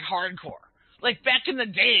weed like hardcore. Like back in the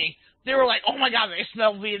day, they were like, "Oh my God, they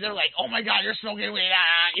smell weed." They're like, "Oh my God, you're smoking weed."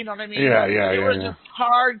 You know what I mean? Yeah. It was just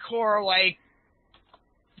hardcore, like,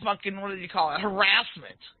 fucking, what did you call it?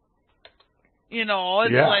 Harassment. You know,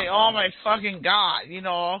 it's like, oh my fucking God, you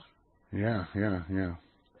know. Yeah.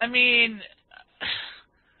 I mean,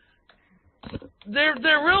 they're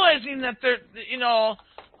realizing that you know,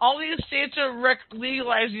 all these states are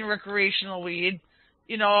legalizing recreational weed.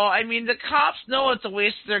 You know, I mean, the cops know it's a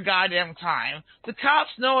waste of their goddamn time. The cops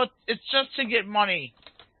know it's just to get money,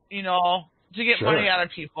 you know, to get money out of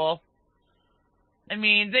people. I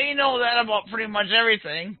mean, they know that about pretty much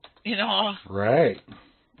everything, you know. Right.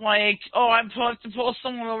 Like, oh, I'm supposed to pull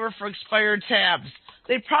someone over for expired tabs.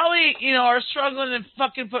 They probably, you know, are struggling to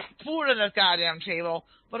fucking put food on the goddamn table,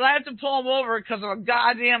 but I have to pull them over because of a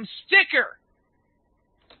goddamn sticker.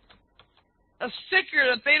 A sticker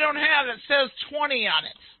that they don't have that says 20 on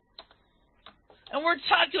it. And we're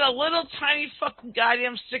talking a little tiny fucking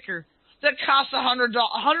goddamn sticker that costs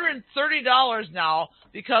 $130 now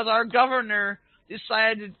because our governor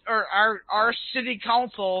decided, or our city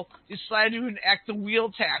council decided to enact the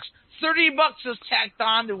wheel tax. $30 is tacked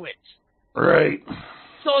onto it. Right.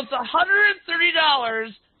 So it's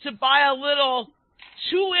 $130 to buy a little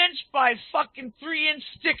 2-inch by fucking 3-inch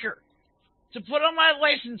sticker to put on my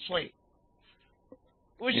license plate,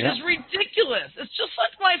 which is ridiculous. It's just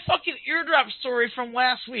like my fucking eardrop story from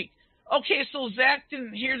last week. Okay, so Zach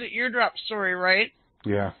didn't hear the eardrop story, right?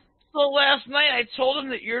 Yeah. So last night I told him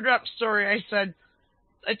the eardrop story. I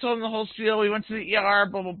told him the whole spiel. We went to the ER,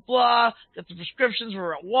 blah, blah, blah. Got the prescriptions. We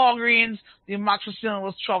were at Walgreens. The amoxicillin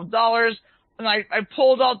was $12. And I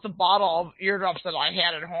pulled out the bottle of eardrops that I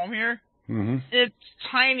had at home here. Mm-hmm. It's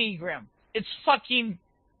tiny, Grim. It's fucking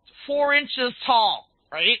 4 inches tall,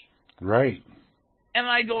 right? Right. And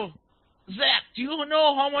I go, Zach, do you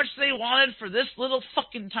know how much they wanted for this little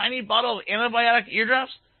fucking tiny bottle of antibiotic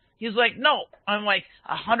eardrops? He's like, no. I'm like,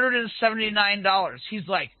 $179. He's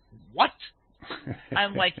like, what?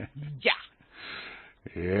 I'm like, yeah.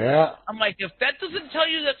 Yeah. I'm like, if that doesn't tell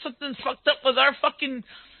you that something's fucked up with our fucking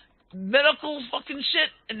medical fucking shit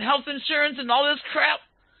and health insurance and all this crap,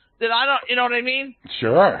 then I don't, you know what I mean?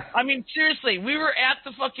 Sure. I mean, seriously, we were at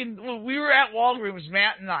Walgreens,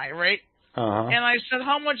 Matt and I, right? Uh-huh. And I said,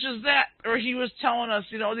 how much is that? Or he was telling us,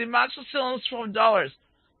 the amoxicillin is $12.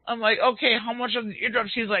 I'm like, okay, how much of the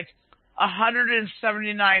eardrops? He's like,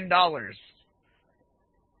 $179.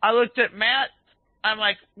 I looked at Matt. I'm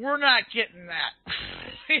like, we're not getting that.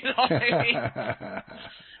 You know what I mean?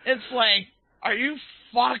 It's like, are you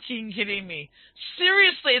fucking kidding me?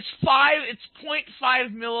 Seriously, it's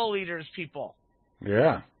 0.5 milliliters, people.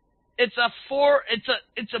 Yeah. It's a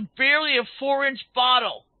barely a 4-inch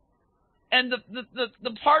bottle. And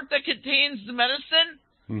the part that contains the medicine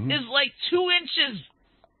is like 2 inches.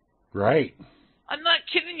 Right. I'm not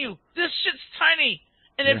kidding you. This shit's tiny.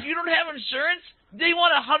 And if you don't have insurance, they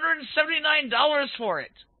want $179 for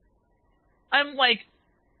it. I'm like,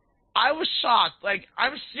 I was shocked. Like,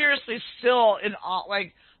 I'm seriously still in awe.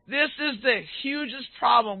 Like, this is the hugest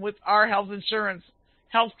problem with our health insurance,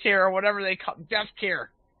 health care, or whatever they call death care.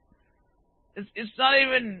 It's not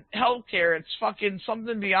even health care. It's fucking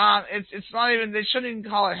something beyond. It's not even, they shouldn't even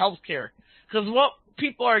call it health care. Because what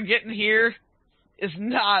people are getting here is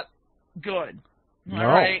not good. No, all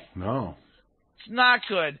right? No. It's not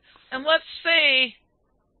good. And let's say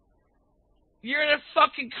you're in a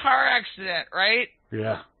fucking car accident, right?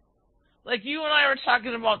 Yeah. Like you and I were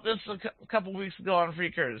talking about this a couple weeks ago on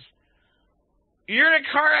Freekers. You're in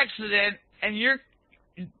a car accident and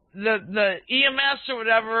the EMS or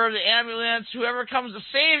whatever, the ambulance, whoever comes to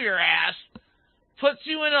save your ass, puts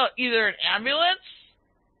you in either an ambulance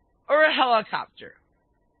or a helicopter.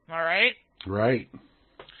 All right? Right.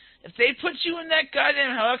 If they put you in that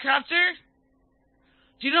goddamn helicopter,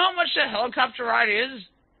 do you know how much that helicopter ride is?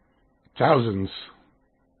 Thousands.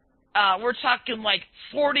 We're talking like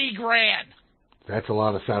 $40,000. That's a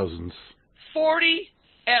lot of thousands.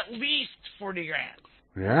 At least $40,000.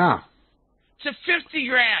 Yeah. To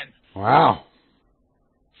 $50,000. Wow.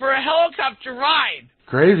 For a helicopter ride.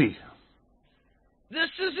 Crazy.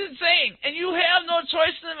 This is insane. And you have no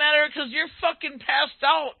choice in the matter because you're fucking passed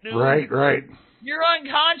out, dude. Right. You're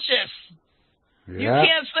unconscious. Yeah. You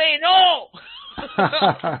can't say no.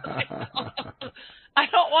 I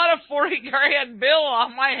don't want a $40,000 bill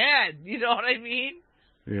on my head. You know what I mean?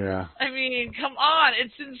 Yeah. I mean, come on.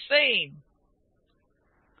 It's insane.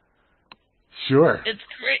 Sure. It's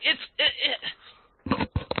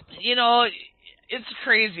it's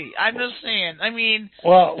crazy. I'm just saying. I mean,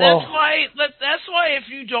 that's why if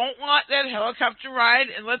you don't want that helicopter ride,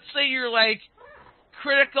 and let's say you're like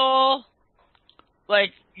critical,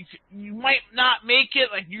 like you might not make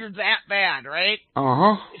it, like you're that bad, right?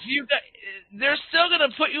 If they're still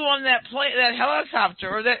gonna put you on that that helicopter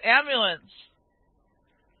or that ambulance.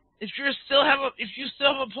 If you still have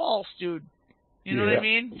a pulse, dude. You know what I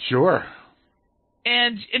mean? Sure.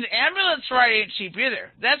 And an ambulance ride ain't cheap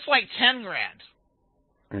either. That's like $10,000.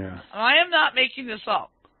 Yeah. I am not making this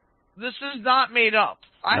up. This is not made up.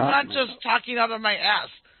 I'm not just talking out of my ass.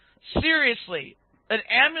 Seriously, an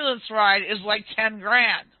ambulance ride is like $10,000.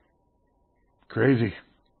 Crazy.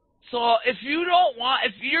 So if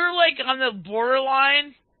you're like on the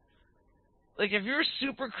borderline, like if you're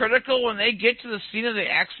super critical when they get to the scene of the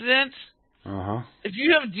accident, if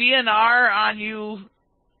you have DNR on you,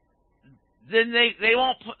 then they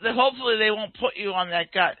won't. Hopefully they won't put you on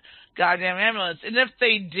that goddamn ambulance. And if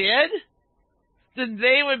they did, then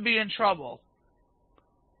they would be in trouble.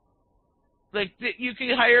 Like the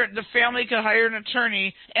family could hire an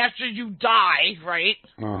attorney after you die, right?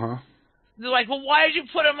 They're like, well, why did you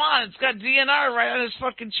put him on? It's got DNR right on his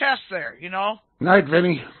fucking chest there, you know? Night,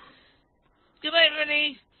 Vinny. Good night,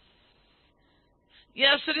 Vinny.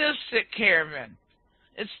 Yes, it is sick care, Vin.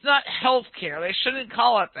 It's not health care. They shouldn't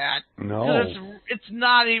call it that. No. It's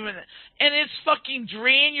not even... And it's fucking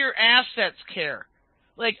drain your assets care.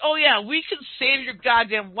 Like, oh yeah, we can save your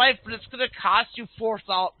goddamn life, but it's going to cost you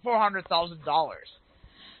 $400,000.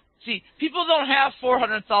 See, people don't have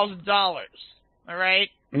 $400,000, all right?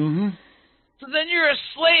 Mm-hmm. So then you're a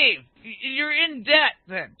slave. You're in debt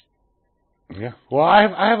then. Yeah. Well,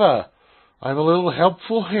 I have a little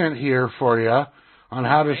helpful hint here for you on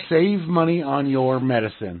how to save money on your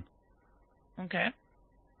medicine. Okay.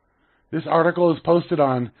 This article is posted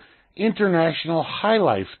on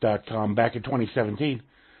internationalhighlife.com back in 2017.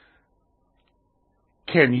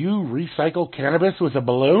 Can you recycle cannabis with a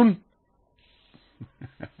balloon?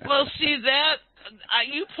 Well, see that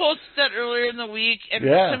you posted that earlier in the week, and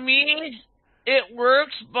yeah. To me, it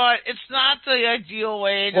works, but it's not the ideal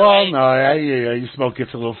way. No, you smoke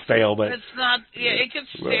gets a little stale, but it's not. Yeah, it gets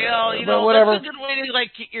stale. You but know, whatever. That's a good way to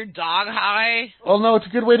get your dog high. Well, no, it's a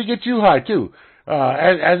good way to get you high too.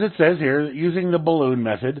 As it says here, using the balloon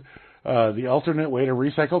method, the alternate way to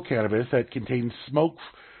recycle cannabis that contains smoke.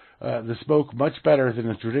 The smoke much better than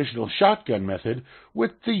the traditional shotgun method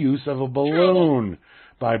with the use of a balloon.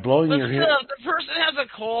 By blowing your head. If the person has a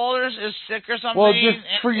cold or is sick or something, well, just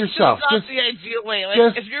for yourself. It's not the ideal way.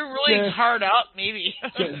 Like, if you're really hard up, maybe.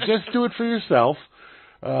 just do it for yourself.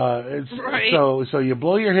 Right. So you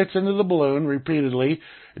blow your hits into the balloon repeatedly,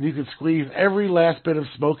 and you can squeeze every last bit of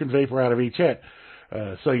smoke and vapor out of each hit.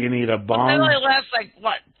 So you need a bong. It only lasts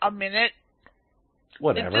a minute.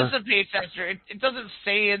 Whatever. It dissipates after. It doesn't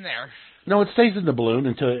stay in there. No, it stays in the balloon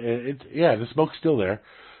until the smoke's still there.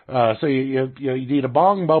 So you need a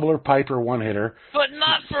bong, bubbler, pipe, or one hitter. But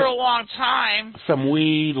not for a long time. Some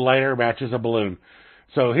weed, lighter, matches, a balloon.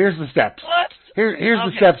 So here's the steps. What? Here's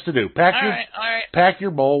the steps to do. All right. Pack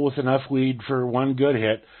your bowl with enough weed for one good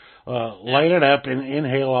hit. Light it up and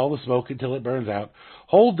inhale all the smoke until it burns out.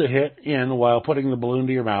 Hold the hit in while putting the balloon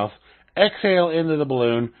to your mouth. Exhale into the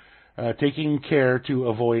balloon, taking care to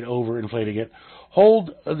avoid overinflating it.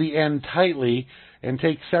 Hold the end tightly and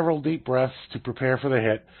take several deep breaths to prepare for the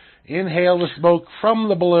hit. Inhale the smoke from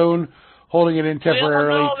the balloon, holding it in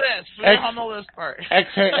temporarily. We don't know this part.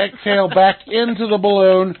 Exhale back into the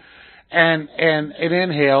balloon and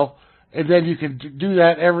inhale, and then you can do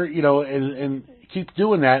that and keep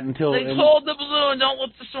doing that until. Hold the balloon, don't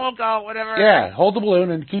let the smoke out, whatever. Yeah, hold the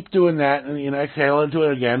balloon and keep doing that, and exhale into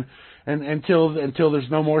it again, and until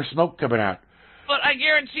there's no more smoke coming out. But I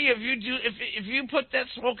guarantee if you put that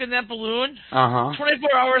smoke in that balloon,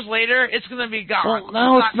 24 hours later, it's going to be gone. Well,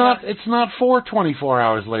 no, it's not. It's not for 24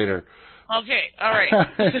 hours later. Okay, all right.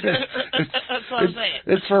 That's what I'm saying.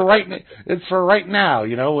 It's for right. It's for right now.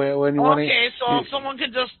 When you want to. Okay, so if someone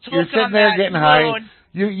could just you're sitting there getting high.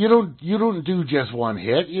 You don't do just one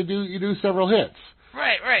hit. You do several hits.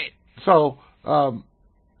 Right. So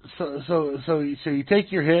you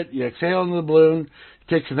take your hit. You exhale into the balloon.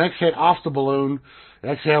 Take the next hit off the balloon,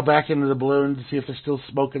 exhale back into the balloon to see if there's still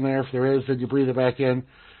smoke in there. If there is, then you breathe it back in,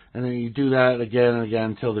 and then you do that again and again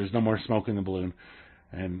until there's no more smoke in the balloon,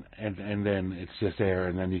 and then it's just air,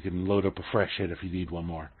 and then you can load up a fresh hit if you need one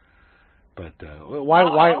more. But why?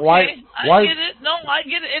 I get it. No, I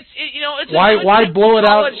get it. It's why blow it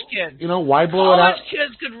out? Kids. Why blow it out? College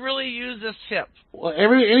kids could really use this tip. Well,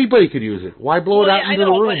 anybody could use it. Why blow it out into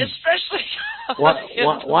the room? But especially.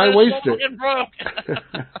 Why waste it? Broke.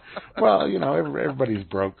 Well, everybody's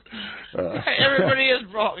broke. Everybody is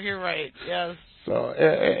broke. You're right. Yes. So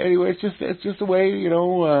anyway, it's just a way. You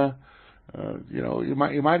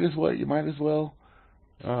might as well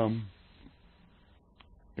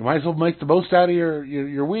make the most out of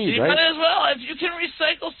your weed, you right? You might as well if you can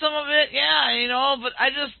recycle some of it. Yeah, But I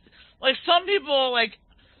just some people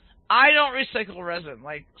I don't recycle resin.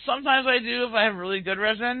 Sometimes I do if I have really good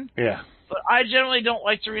resin. Yeah. But I generally don't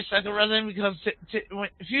like to recycle resin because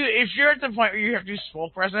if you're at the point where you have to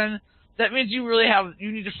smoke resin, that means you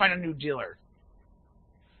need to find a new dealer.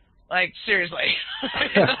 Seriously.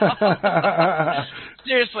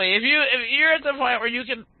 Seriously, if you're at the point where you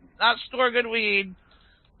can not store good weed,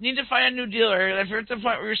 you need to find a new dealer. If you're at the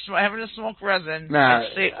point where you're having to smoke resin, now,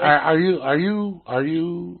 are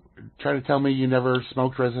you trying to tell me you never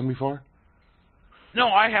smoked resin before? No,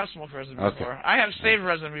 I have smoked resin before. Okay. I have saved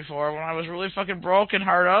resin before when I was really fucking broke and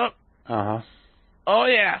hard up. Oh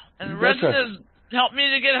yeah, and resin has helped me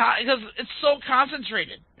to get high because it's so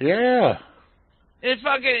concentrated. Yeah. It's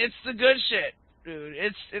the good shit, dude.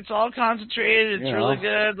 It's all concentrated. It's really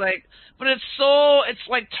good. But it's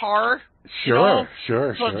like tar. Sure.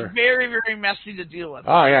 So it's very, very messy to deal with.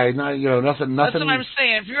 Oh yeah, nothing. That's what I'm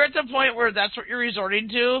saying. If you're at the point where that's what you're resorting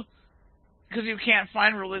to, because you can't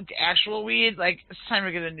find really actual weed, like, it's time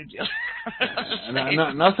to get a new deal.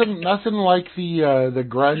 Nothing like the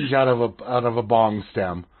grunge out of a bong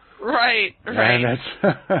stem. Right. And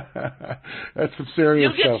that's some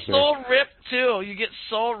serious stuff. You get so ripped too. You get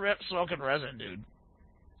so ripped smoking resin, dude.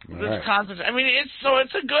 This constant. I mean,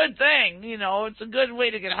 it's a good thing, you know. It's a good way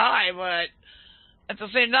to get high, but at the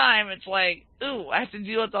same time, it's like, ooh, I have to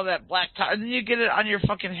deal with all that black tar, and then you get it on your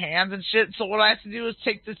fucking hands and shit. So what I have to do is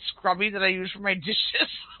take the scrubby that I use for my dishes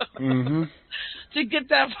to get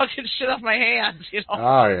that fucking shit off my hands, you know.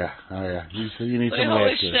 Oh yeah. You need some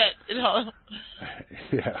holy shit, you know.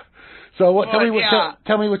 Yeah. So tell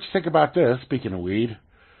me what you think about this. Speaking of weed.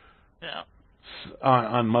 Yeah.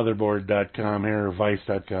 On motherboard.com here, or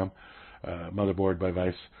vice.com, motherboard by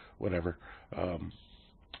Vice, whatever.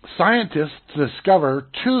 Scientists discover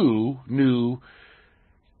 2 new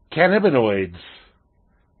cannabinoids,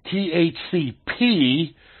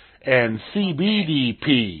 THCP and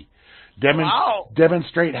CBDP,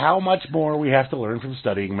 demonstrate how much more we have to learn from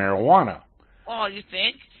studying marijuana. Oh, you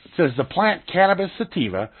think? It says the plant Cannabis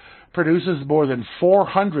sativa produces more than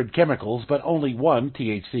 400 chemicals, but only one,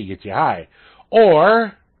 THC, gets you high.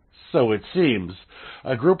 Or, so it seems.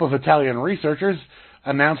 A group of Italian researchers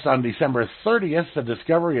announced on December 30th the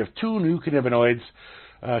discovery of 2 new cannabinoids,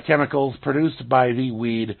 chemicals produced by the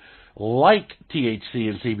weed like THC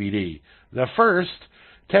and CBD. The first,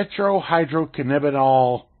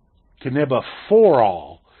 tetrahydrocannabinol,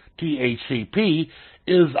 cannabiforol, THCP,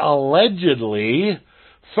 is allegedly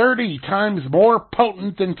 30 times more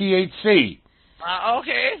potent than THC.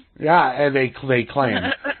 Okay. Yeah, and they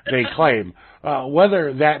claim.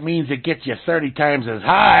 Whether that means it gets you 30 times as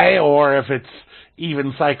high or if it's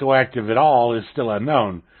even psychoactive at all is still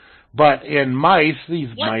unknown. But in mice,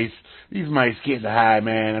 these mice get high,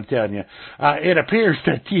 man, I'm telling you. It appears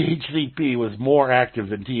that THCP was more active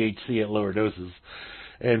than THC at lower doses.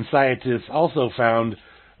 And scientists also found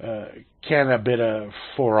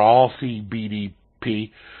cannabidiforol,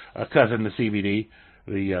 CBDP, a cousin to CBD,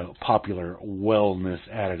 the popular wellness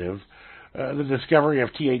additive. The discovery of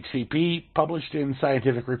THCP, published in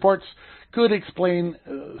scientific reports, could explain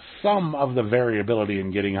some of the variability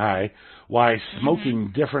in getting high, why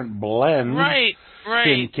smoking different blends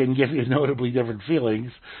can give you notably different feelings.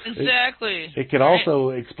 Exactly. It could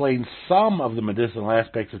also explain some of the medicinal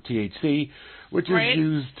aspects of THC, which is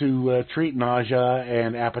used to treat nausea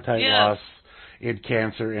and appetite loss in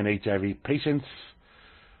cancer and HIV patients.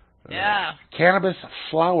 Cannabis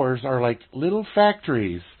flowers are like little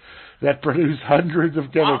factories that produce hundreds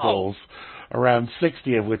of chemicals, around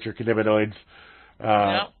 60 of which are cannabinoids.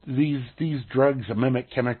 These drugs mimic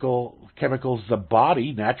chemicals the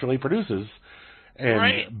body naturally produces,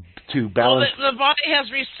 and to balance. Well, the body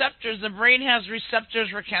has receptors. The brain has receptors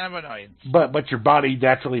for cannabinoids. But your body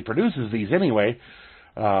naturally produces these anyway,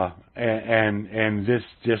 and this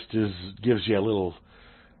just gives you a little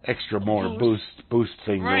extra more boost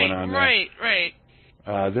thing going on there. Right.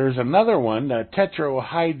 There's another one,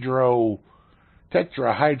 tetrahydrocannabinol.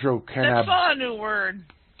 That's not a new word.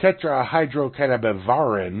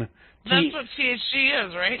 Tetrahydrocannabivarin. That's what THC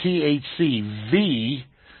is, right? THCV.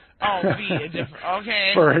 Oh, V, different.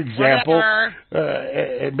 Okay. For example,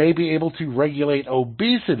 it may be able to regulate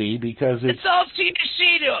obesity because it's all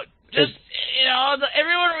THC, dude. Just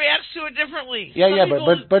everyone reacts to it differently.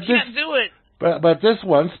 But can't do it. But this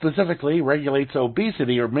one specifically regulates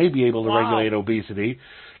obesity, or may be able to regulate obesity,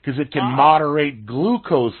 because it can moderate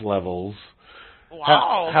glucose levels.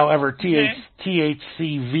 However,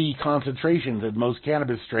 THCV concentrations in most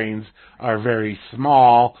cannabis strains are very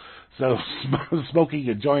small, so smoking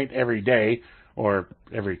a joint every day, or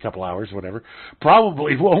every couple hours, whatever,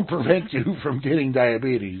 probably won't prevent you from getting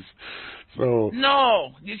diabetes. So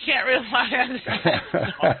no, you can't rely on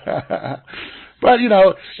that. But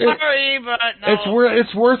sorry, but no.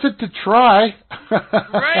 It's worth it to try.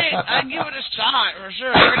 Right, I'd give it a shot for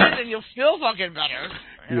sure. And you'll feel fucking better.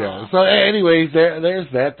 Yeah. So, anyways, there's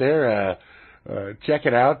that. There, check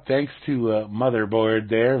it out. Thanks to Motherboard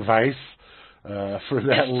there, Vice, for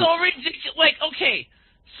that. It's so ridiculous. Like, okay,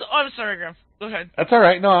 so I'm sorry, Graham. Go ahead. That's all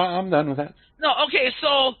right. No, I'm done with that. No, okay.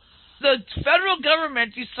 So the federal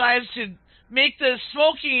government decides to make the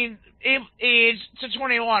smoking age to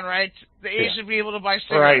 21, right? The age to be able to buy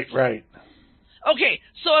cigarettes. Right. Okay,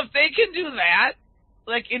 so if they can do that,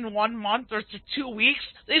 like in 1 month or 2 weeks,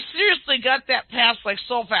 they seriously got that passed like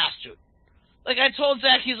so fast, dude. Like I told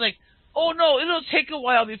Zach, he's like, oh no, it'll take a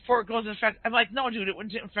while before it goes in effect. I'm like, no, dude, it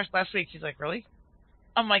went into effect last week. He's like, really?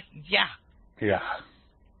 I'm like, yeah. Yeah.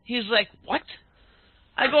 He's like, what?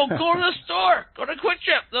 I go to the store, go to Quick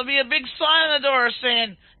Trip. There'll be a big sign on the door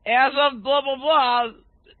saying, as of blah, blah, blah,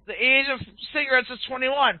 the age of cigarettes is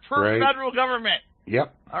 21 per federal government.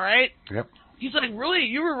 Yep. All right? Yep. He's like, really?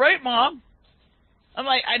 You were right, Mom. I'm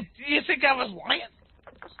like, do you think I was lying?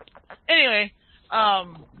 Anyway,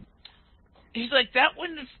 he's like, that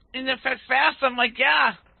wouldn't in effect fast. I'm like,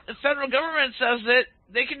 yeah, the federal government says that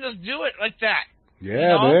they can just do it like that.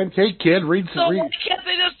 Yeah, man. Hey, kid, read some. So why can't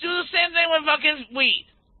they just do the same thing with fucking weed?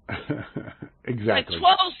 Exactly.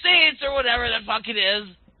 Like 12 states or whatever the fuck it is.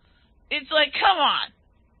 It's like, come on.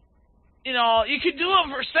 You know, you can do it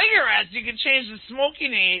for cigarettes. You can change the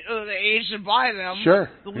smoking age, or the age to buy them.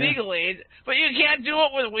 Sure. The legal age. But you can't do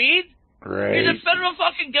it with weed? Right. You're the federal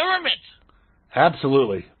fucking government.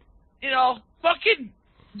 Absolutely. You know, fucking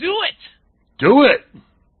do it. Do it.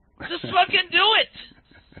 Just fucking do it.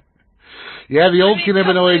 Yeah, the old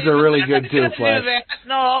cannabinoids are really good too, Flash.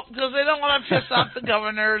 No, because they don't want to piss off the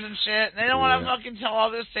governors and shit. They don't want to fucking tell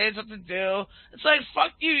all their states what to do. It's like,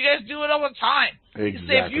 fuck you. You guys do it all the time. Exactly. You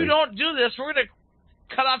say, if you don't do this, we're going to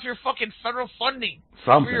cut off your fucking federal funding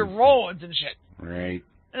for your roads and shit. Right.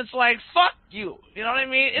 It's like, fuck you. You know what I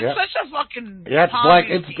mean? It's such a fucking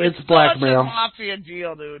it's blackmail. Such a mafia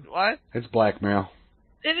deal, dude. What? It's blackmail.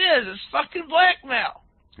 It is. It's fucking blackmail.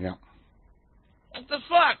 Yeah. What the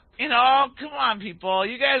fuck? You know, come on, people.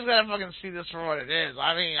 You guys gotta fucking see this for what it is.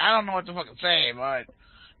 I mean, I don't know what to fucking say, but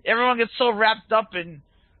everyone gets so wrapped up in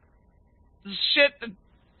the shit that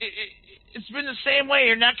it's been the same way.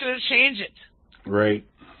 You're not gonna change it. Right.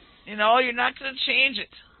 You know, you're not gonna change it.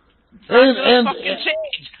 It's not gonna fucking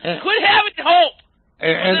change. Quit having hope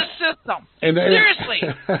for this system. Seriously.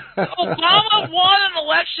 Obama won an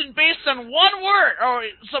election based on one word, or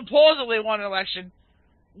supposedly won an election.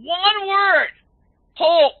 One word.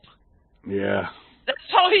 Hope. Yeah. That's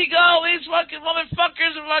how he go. These fucking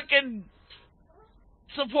motherfuckers fucking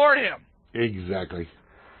support him. Exactly.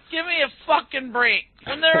 Give me a fucking break.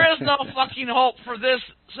 When there is no fucking hope for this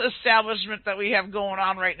establishment that we have going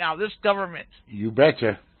on right now, this government. You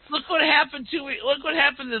betcha. Look what happened Look what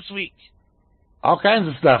happened this week. All kinds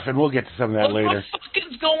of stuff, and we'll get to some of that later. What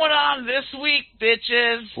fucking's going on this week,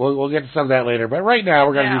 bitches? We'll get to some of that later, but right now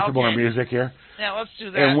we're going to do some more music here. Yeah, let's do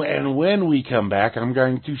that. And when we come back, I'm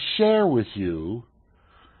going to share with you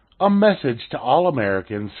a message to all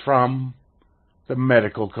Americans from the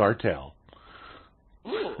medical cartel.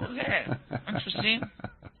 Ooh, okay. Interesting. That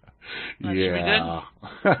should be yeah.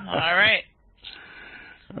 good. All right.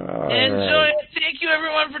 Enjoy it. Thank you,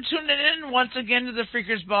 everyone, for tuning in once again to the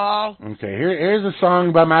Freakers Ball. Okay, here's a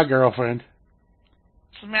song by my girlfriend.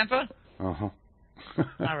 Samantha? Uh-huh.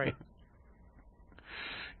 All right.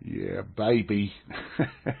 Yeah, baby.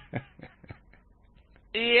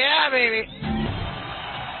 Yeah, baby.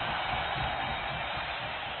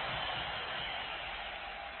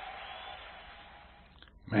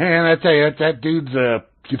 Man, I tell you, that dude's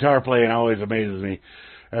guitar playing always amazes me.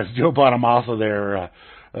 That's Joe Bonamassa there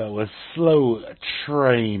with Slow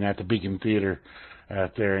Train at the Beacon Theater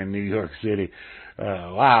out there in New York City.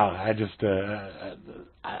 Wow, I just...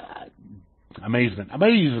 Amazement.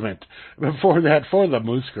 Before that, for the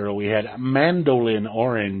Moosegurl, we had Mandolin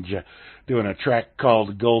Orange doing a track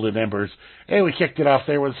called Golden Embers. And we kicked it off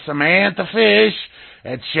there with Samantha Fish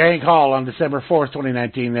at Shank Hall on December 4th,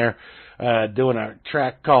 2019 there, doing a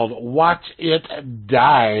track called Watch It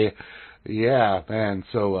Die. Yeah, man.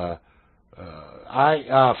 So,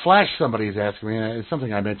 Flash, somebody's asking me, it's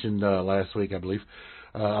something I mentioned last week, I believe,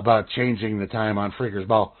 about changing the time on Freakers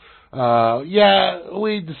Ball. Yeah,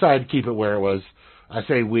 we decided to keep it where it was. I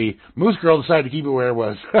say we. Moosegurl decided to keep it where it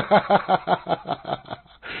was.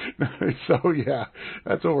 So yeah,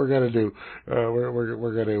 that's what we're gonna do.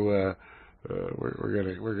 We're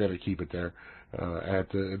gonna keep it there at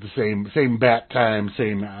the same bat time,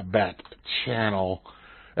 same bat channel.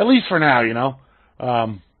 At least for now, you know.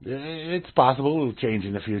 It's possible it'll change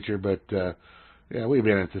in the future, but yeah, we've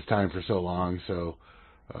been at this time for so long, so.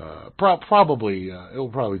 It'll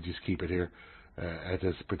probably just keep it here at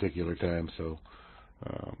this particular time. So,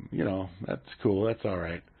 you know, that's cool. That's all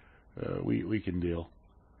right. We can deal.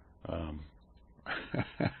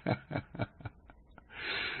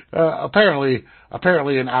 Apparently,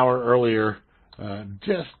 an hour earlier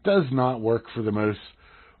just does not work for the Moose,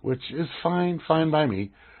 which is fine by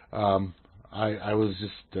me. I was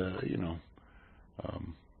just, you know,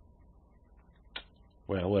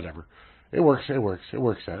 well, whatever. It works out.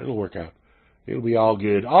 It'll work out. It'll be all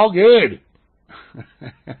good. All good!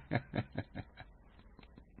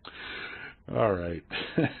 All right.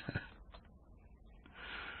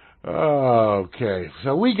 Okay,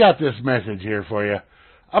 so we got this message here for you.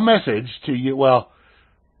 A message to you, well,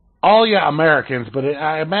 all you Americans, but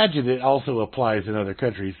I imagine it also applies in other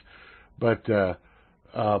countries. But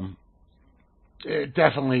it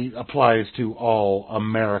definitely applies to all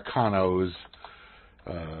Americanos.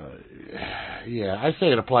 Yeah, I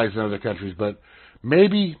say it applies in other countries, but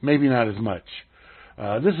maybe not as much.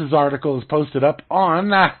 This article is posted up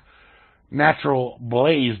on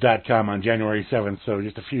naturalblaze.com on January 7th, so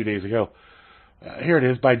just a few days ago. Here it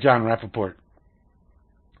is by John Rappaport.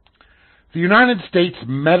 The United States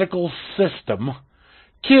medical system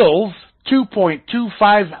kills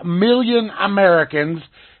 2.25 million Americans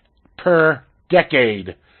per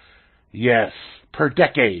decade. Yes, per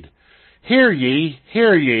decade. Hear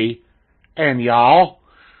ye, and y'all,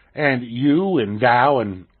 and you and thou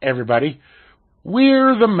and everybody.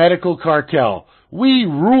 We're the medical cartel. We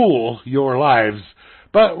rule your lives,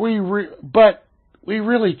 but we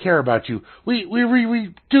really care about you. We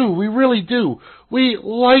do. We really do. We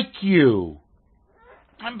like you.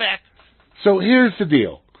 I'm back. So here's the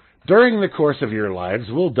deal. During the course of your lives,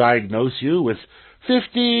 we'll diagnose you with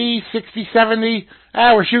 50, 60, 70,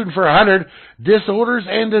 we're shooting for 100 disorders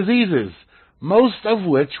and diseases, most of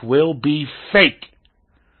which will be fake.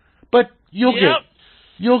 But you'll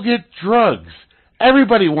get drugs.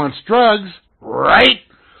 Everybody wants drugs, right?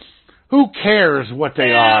 Who cares what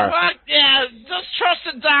they are? Just trust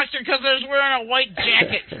the doctor because they're wearing a white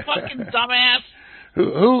jacket. Fucking dumbass.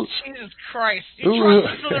 Who? Jesus Christ. You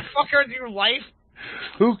trust this motherfucker with your life?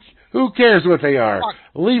 Who cares what they are? Fuck.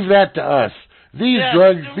 Leave that to us. These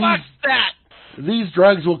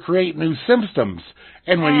drugs will create new symptoms.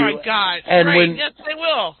 And when yes, they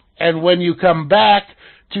will. And when you come back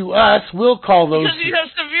to us, we'll call those... Because you have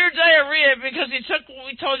severe diarrhea because you took what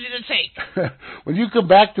we told you to take. When you come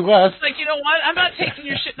back to us... It's like, you know what? I'm not taking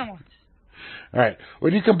your shit no more. All right.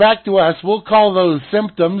 When you come back to us, we'll call those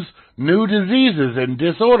symptoms new diseases and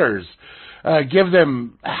disorders. Give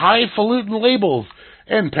them highfalutin labels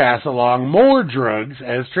and pass along more drugs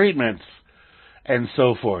as treatments. And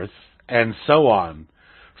so forth, and so on.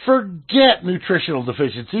 Forget nutritional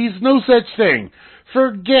deficiencies, no such thing.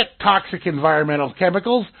 Forget toxic environmental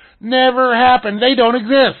chemicals, never happened, they don't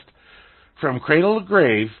exist. From cradle to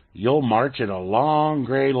grave, you'll march in a long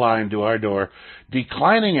gray line to our door,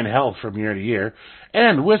 declining in health from year to year,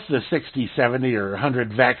 and with the 60, 70, or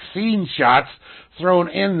 100 vaccine shots thrown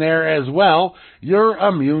in there as well, your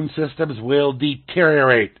immune systems will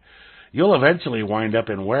deteriorate. You'll eventually wind up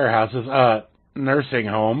in warehouses, nursing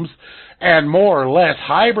homes, and more or less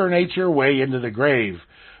hibernate your way into the grave.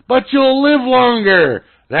 But you'll live longer.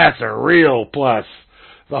 That's a real plus.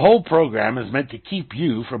 The whole program is meant to keep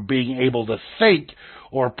you from being able to think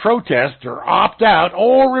or protest or opt out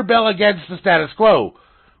or rebel against the status quo,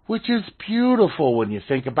 which is beautiful when you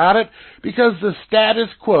think about it, because the status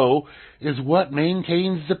quo is what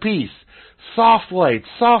maintains the peace. Soft lights,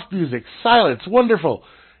 soft music, silence, wonderful.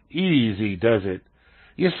 Easy does it.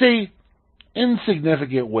 You see, in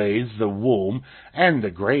significant ways, the womb and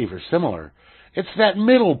the grave are similar. It's that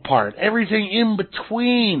middle part, everything in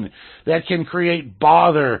between, that can create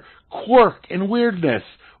bother, quirk, and weirdness.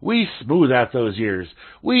 We smooth out those years.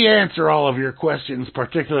 We answer all of your questions,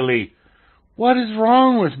 particularly, what is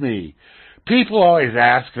wrong with me? People always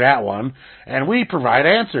ask that one, and we provide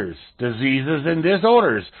answers. Diseases and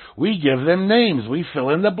disorders. We give them names. We fill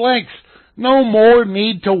in the blanks. No more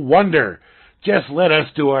need to wonder. Just let us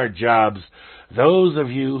do our jobs. Those of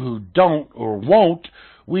you who don't or won't,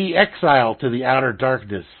 we exile to the outer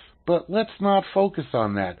darkness. But let's not focus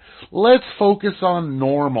on that. Let's focus on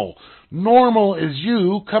normal. Normal is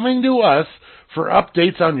you coming to us for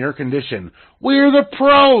updates on your condition. We're the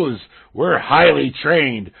pros. We're highly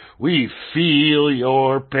trained. We feel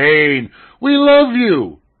your pain. We love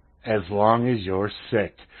you as long as you're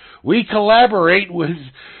sick. We collaborate with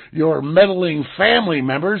your meddling family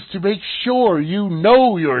members to make sure you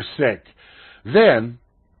know you're sick. Then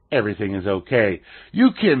everything is okay. You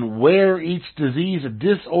can wear each disease and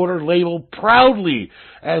disorder label proudly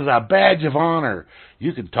as a badge of honor.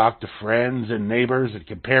 You can talk to friends and neighbors and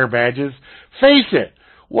compare badges. Face it,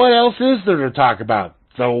 what else is there to talk about?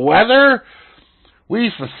 The weather?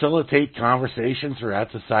 We facilitate conversation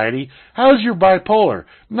throughout society. How's your bipolar?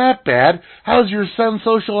 Not bad. How's your son's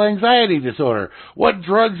social anxiety disorder? What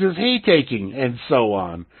drugs is he taking? And so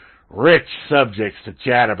on. Rich subjects to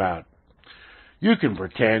chat about. You can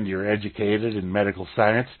pretend you're educated in medical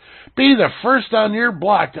science. Be the first on your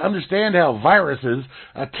block to understand how viruses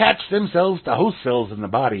attach themselves to host cells in the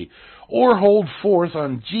body, or hold forth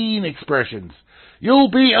on gene expressions. You'll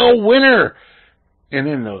be a winner. And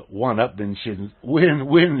in the one-upmanship,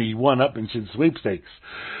 win the one-upmanship sweepstakes.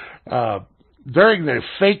 During the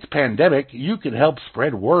fake pandemic, you can help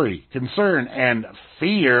spread worry, concern, and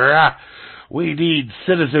fear. We need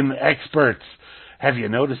citizen experts. Have you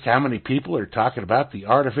noticed how many people are talking about the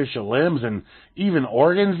artificial limbs and even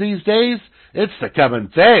organs these days? It's the coming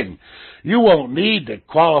thing. You won't need to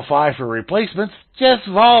qualify for replacements. Just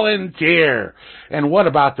volunteer. And what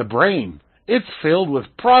about the brain? It's filled with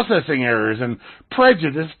processing errors and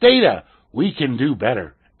prejudiced data. We can do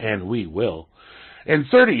better, and we will. In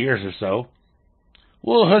 30 years or so,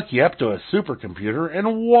 we'll hook you up to a supercomputer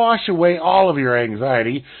and wash away all of your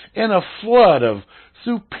anxiety in a flood of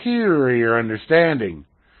superior understanding.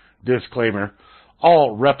 Disclaimer: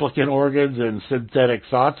 all replicant organs and synthetic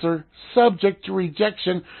thoughts are subject to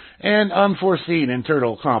rejection and unforeseen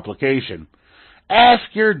internal complication. Ask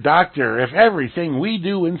your doctor if everything we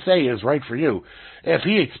do and say is right for you. If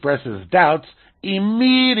he expresses doubts,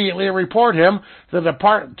 immediately report him to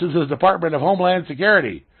the Department of Homeland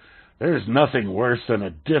Security. There's nothing worse than a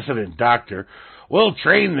dissident doctor. We'll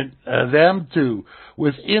train them to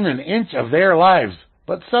within an inch of their lives,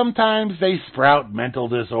 but sometimes they sprout mental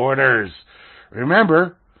disorders.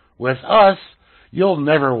 Remember, with us, you'll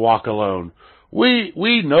never walk alone.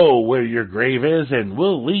 We know where your grave is, and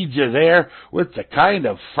we'll lead you there with the kind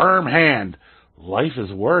of firm hand. Life is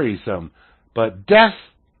worrisome, but death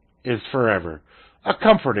is forever. A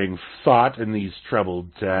comforting thought in these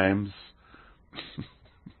troubled times.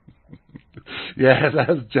 Yeah,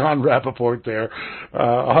 that's John Rappaport there.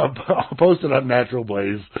 I'll post it on Natural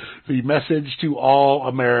Blaze. The message to all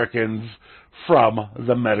Americans from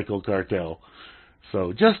the medical cartel.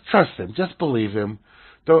 So just trust him. Just believe him.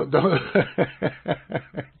 Don't.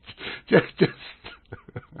 just.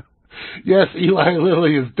 Yes, Eli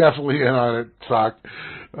Lilly is definitely in on it, Sock.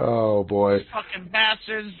 Oh boy. Fucking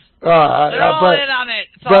bastards. They're all in on it.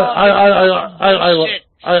 It's but all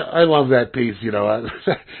I love that piece. You know,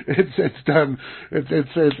 it's done.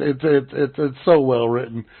 It's so well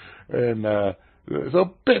written, and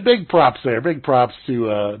so big props there. Big props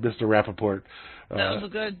to Mr. Rappaport. That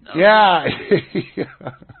was good. Yeah.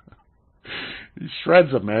 He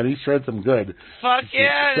shreds them, man. He shreds them good. Fuck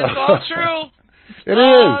yeah, it's all true. It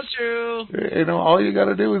all is true. You know, all you got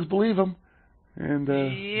to do is believe him, and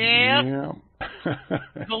yeah.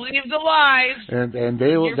 Believe the lies. And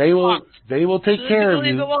they will take care of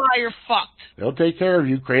you. Believe the lie, you're fucked. They'll take care of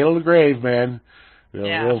you, cradle to grave, man.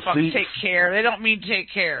 They'll take care. They don't mean take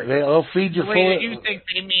care. They'll feed you full of. You think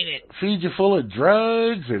they mean it? Feed you full of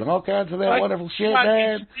drugs and all kinds of that wonderful shit,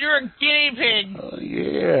 man. You're a guinea pig. Oh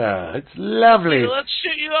yeah, it's lovely. Let's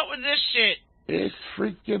shoot you up with this shit. It's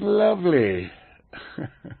freaking lovely.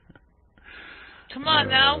 Come on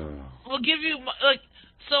now. We'll give you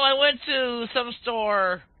So I went to some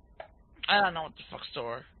store. I don't know what the fuck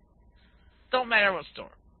store. Don't matter what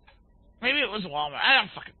store. Maybe it was Walmart. I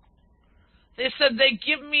don't fucking. They said they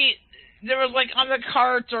give me. There was on the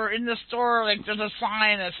cart or in the store, there's a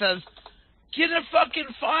sign that says, "Get a fucking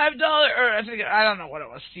 $5," or I don't know what it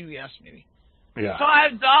was. CVS maybe. Yeah.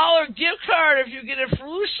 $5 gift card if you get a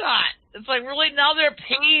flu shot. It's really now they're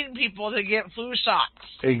paying people to get flu shots.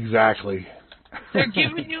 Exactly. They're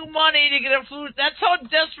giving you money to get a flu. That's how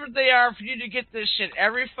desperate they are for you to get this shit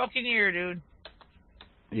every fucking year, dude.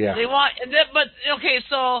 Yeah. They want, but okay,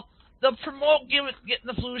 so they'll promote getting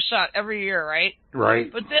the flu shot every year, right? Right.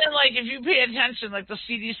 But then, if you pay attention, the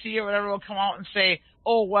CDC or whatever will come out and say,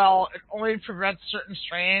 "Oh well, it only prevents certain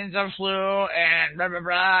strains of flu," and blah blah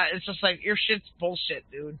blah. It's just your shit's bullshit,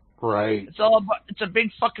 dude. Right. It's a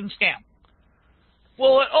big fucking scam.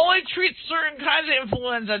 Well, it only treats certain kinds of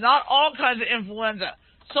influenza, not all kinds of influenza.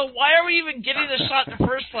 So why are we even getting the shot in the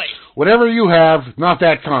first place? Whatever you have, not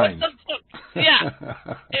that kind. Yeah.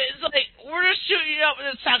 It's we're just shooting you up with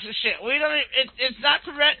this type of shit. We don't. It's not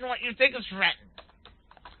preventing what you think it's preventing.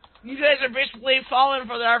 You guys are basically falling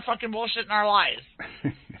for our fucking bullshit in our lives.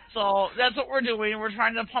 So that's what we're doing. We're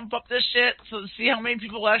trying to pump up this shit to see how many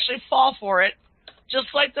people actually fall for it. Just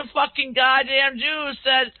like the fucking goddamn Jews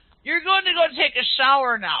said, "You're going to go take a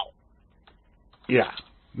shower now." Yeah.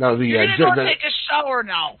 No, you're going to go take a shower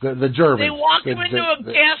now. The Germans. They walk you into a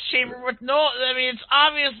gas chamber with it's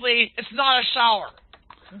obviously, it's not a shower.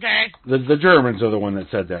 Okay? The Germans are the one that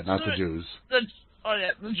said that, not the Jews.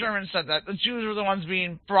 The Germans said that. The Jews were the ones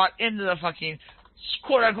being brought into the fucking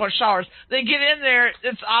quote-unquote showers. They get in there,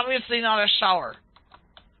 it's obviously not a shower.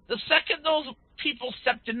 The second those people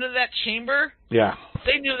stepped into that chamber,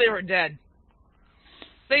 they knew they were dead.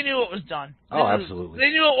 They knew it was done. Absolutely.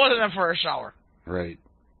 They knew it wasn't for a shower. Right.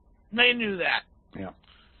 They knew that. Yeah.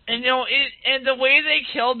 And, and the way they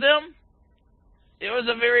killed them, it was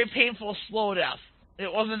a very painful, slow death. It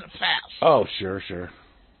wasn't fast. Oh, sure.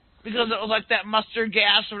 Because it was that mustard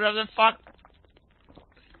gas or whatever the fuck.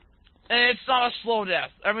 And it's not a slow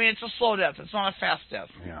death. It's a slow death. It's not a fast death.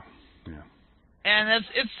 Yeah. And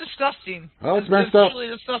it's disgusting. Oh, it's messed up. Truly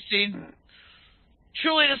disgusting.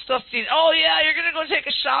 Truly disgusting. Oh, yeah, you're going to go take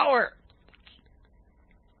a shower.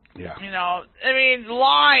 Yeah. You know, I mean,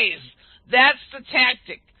 lies. That's the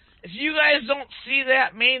tactic. If you guys don't see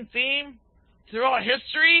that main theme throughout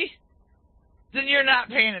history, then you're not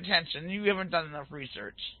paying attention. You haven't done enough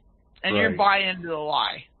research. And you're buying into the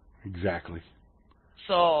lie. Exactly.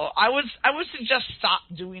 So I would suggest stop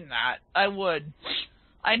doing that. I would.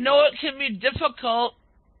 I know it can be difficult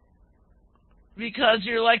because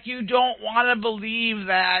you're like, you don't want to believe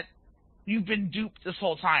that you've been duped this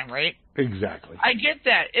whole time, right? Exactly. I get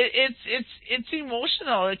that. It's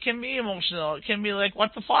emotional. It can be emotional. It can be like,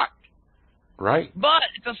 what the fuck? Right. But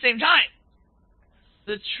at the same time,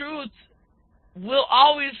 the truth will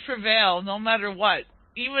always prevail no matter what.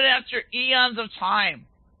 Even after eons of time.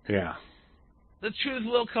 Yeah. The truth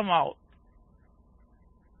will come out.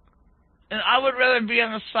 And I would rather be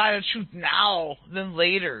on the side of truth now than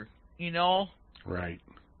later, you know? Right.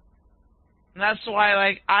 And that's why,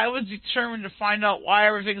 like, I was determined to find out why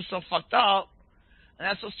everything's so fucked up. And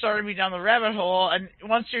that's what started me down the rabbit hole. And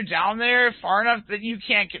once you're down there far enough that you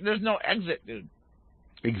can't get, there's no exit, dude.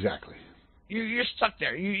 Exactly. You're stuck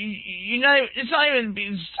there. You're not even, it's not even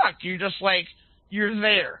being stuck. You're just like, you're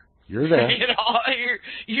there. You're there. You know,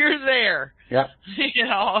 you're there. Yep. You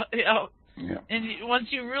know. Yeah. And once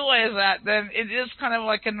you realize that, then it is kind of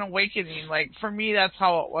like an awakening. Like, for me, that's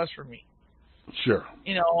how it was for me. Sure.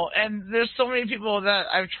 You know, and there's so many people that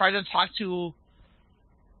I've tried to talk to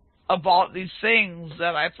about these things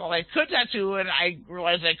that I thought I could talk to, and I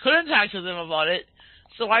realized I couldn't talk to them about it,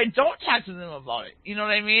 so I don't talk to them about it. You know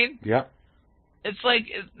what I mean? Yeah. It's like,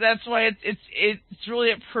 that's why it's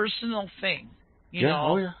really a personal thing. You know?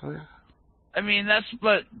 Oh yeah. I mean,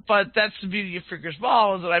 but that's the beauty of Freaker's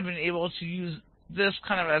Ball, is that I've been able to use this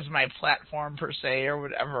kind of as my platform, per se, or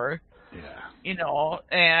whatever. Yeah. You know,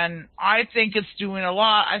 and I think it's doing a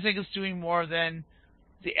lot. I think it's doing more than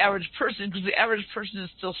the average person, because the average person is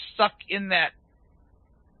still stuck in that,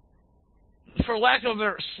 for lack of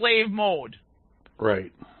a slave mode.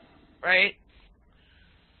 Right. Right?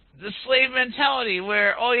 The slave mentality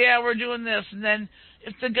where, oh yeah, we're doing this, and then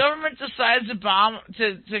if the government decides to bomb,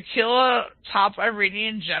 to kill a top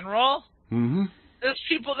Iranian general, there's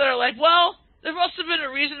people that are like, well, there must have been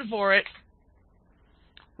a reason for it.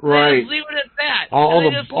 Right. They just leave it at that. All and the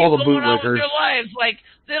they just keep going on with bootlickers. their lives. Like,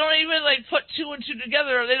 they don't even like put two and two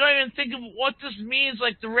together. They don't even think of what this means,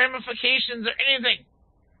 like the ramifications or anything.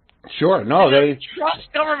 Sure. No, they don't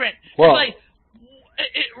trust government. Well, it's like,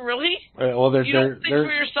 really? Well, you don't think for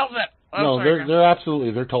yourself that. They're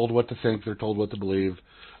absolutely. They're told what to think. They're told what to believe.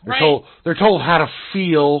 They're Right. told how to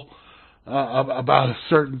feel about a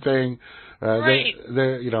certain thing. Right.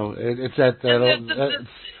 It's that.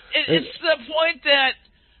 It's the point that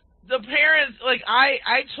the parents, like,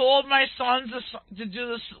 I told my sons to do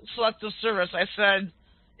the selective service. I said,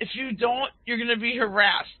 if you don't, you're going to be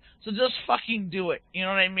harassed. So just fucking do it. You know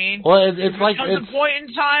what I mean? Well, it's like there's a point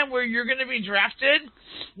in time where you're going to be drafted.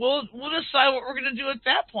 We'll decide what we're going to do at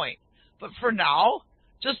that point. But for now,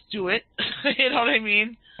 just do it. You know what I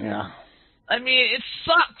mean? Yeah. I mean, it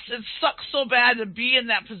sucks. It sucks so bad to be in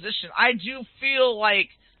that position. I do feel like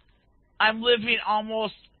I'm living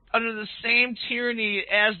almost under the same tyranny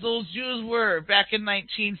as those Jews were back in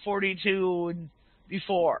 1942 and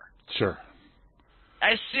before. Sure.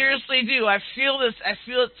 I seriously do. I feel this. I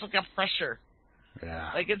feel it's like a pressure.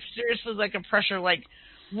 Yeah. Like, it's seriously like a pressure. Like,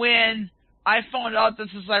 when I found out that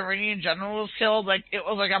this Iranian general was killed, like, it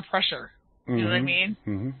was like a pressure. You know what I mean?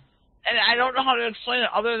 Mm-hmm. And I don't know how to explain it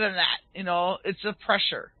other than that. You know, it's a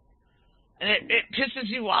pressure. And it pisses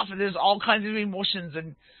you off, and there's all kinds of emotions,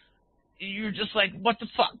 and you're just like, what the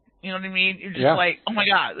fuck? You know what I mean? You're just like, oh my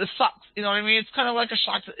God, this sucks. You know what I mean? It's kind of like a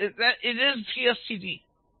shock. It is PSTD.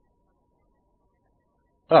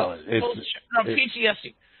 Oh,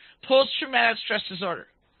 PTSD, post-traumatic stress disorder,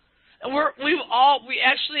 and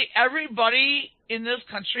everybody in this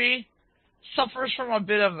country suffers from a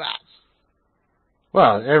bit of that.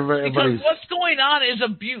 Well, because what's going on is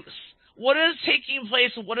abuse. What is taking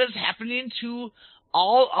place? What is happening to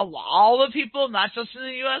all the people, not just in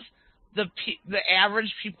the U.S., the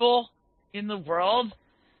average people in the world?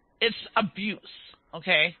 It's abuse.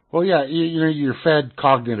 Okay. Well, yeah, you're fed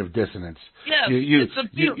cognitive dissonance. Yes, it's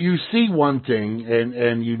abuse. You see one thing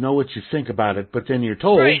and you know what you think about it, but then you're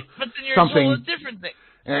told but then you're something told a different thing.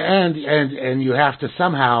 And you have to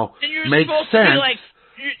somehow make sense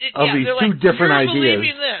of these two different ideas. You're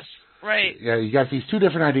believing this, right? Yeah, you got these two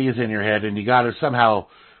different ideas in your head, and you got to somehow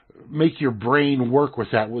make your brain work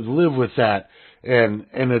with that, live with that, and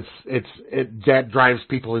that drives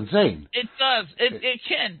people insane. It does. It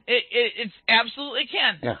can. It absolutely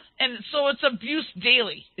can. Yeah. And so it's abuse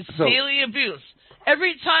daily. It's daily abuse.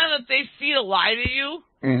 Every time that they feed a lie to you,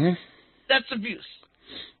 that's abuse.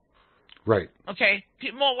 Right. Okay.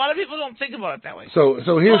 A lot of people don't think about it that way. So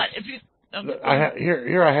here's. But if you,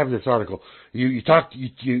 here I have this article. You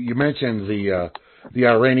mentioned the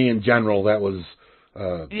Iranian general that was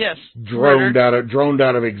droned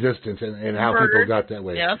out of existence and how people got that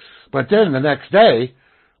way. Yes. But then the next day,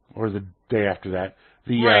 or the day after that,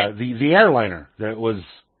 the airliner that was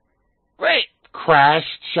crashed,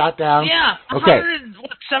 shot down. Yeah. Okay.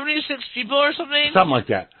 76 people or something. Something like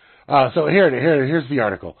that. So here's the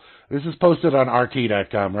article. This is posted on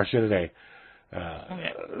RT.com, Russia Today.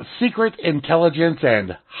 Secret intelligence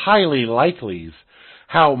and highly likelies.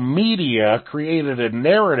 How media created a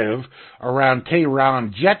narrative around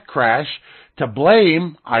Tehran jet crash to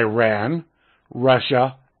blame Iran,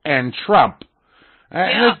 Russia, and Trump.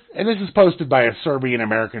 And this is posted by a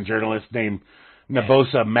Serbian-American journalist named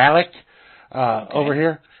Nabosa Malik over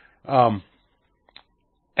here.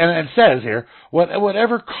 And it says here,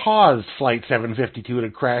 whatever caused Flight 752 to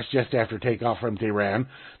crash just after takeoff from Tehran,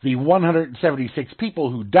 the 176 people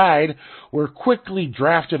who died were quickly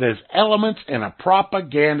drafted as elements in a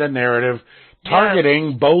propaganda narrative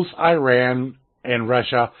targeting both Iran and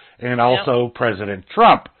Russia and also President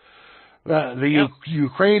Trump. The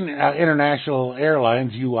Ukraine International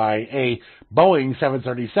Airlines, UIA, Boeing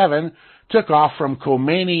 737 took off from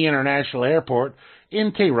Khomeini International Airport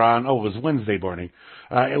in Tehran. It was Wednesday morning.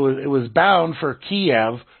 It was bound for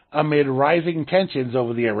Kiev amid rising tensions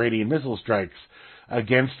over the Iranian missile strikes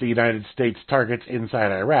against the United States targets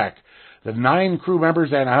inside Iraq. The 9 crew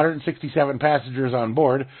members and 167 passengers on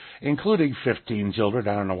board, including 15 children.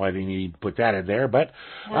 I don't know why they need to put that in there, but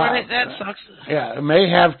that sucks. May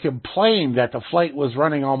have complained that the flight was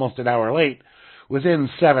running almost an hour late. Within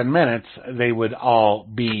 7 minutes, they would all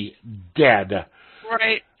be dead.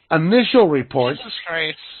 Right. Initial reports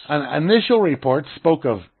spoke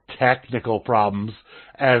of technical problems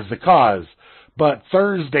as the cause. But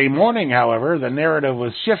Thursday morning, however, the narrative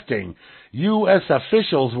was shifting. U.S.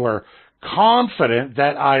 officials were confident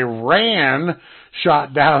that Iran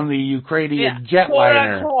shot down the Ukrainian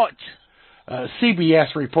jetliner.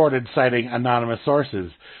 CBS reported, citing anonymous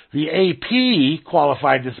sources. The AP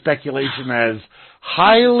qualified the speculation as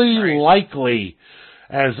highly likely,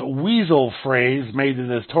 as weasel phrase made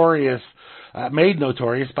notorious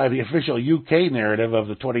by the official UK narrative of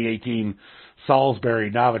the 2018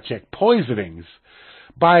 Salisbury Novichok poisonings.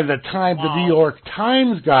 By the time the New York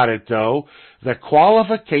Times got it, though, the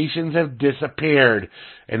qualifications have disappeared,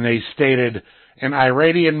 and they stated an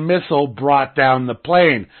Iranian missile brought down the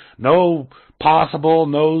plane. No possible,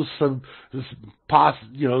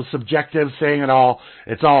 subjective saying at all.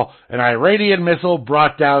 It's all an Iranian missile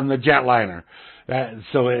brought down the jetliner.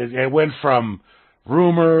 So it went from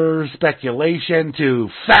rumor, speculation to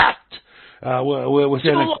fact.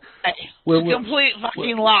 Within a complete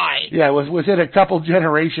fucking lie. Yeah, within a couple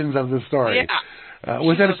generations of the story. Yeah.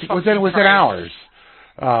 Within hours.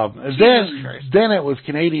 Then it was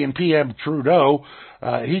Canadian PM Trudeau.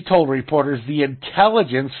 He told reporters the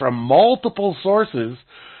intelligence from multiple sources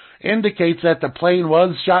indicates that the plane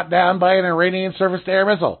was shot down by an Iranian surface-to-air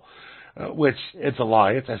missile. Which, it's a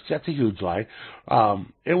lie. That's a huge lie.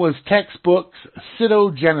 It was textbook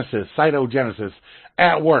cytogenesis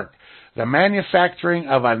at work. The manufacturing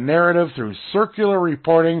of a narrative through circular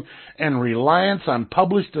reporting and reliance on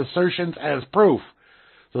published assertions as proof.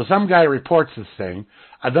 So some guy reports this thing,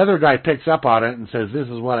 another guy picks up on it and says, this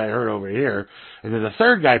is what I heard over here, and then the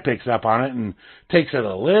third guy picks up on it and takes it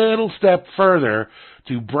a little step further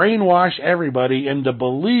to brainwash everybody into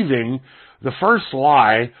believing the first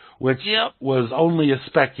lie, which was only a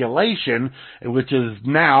speculation, which has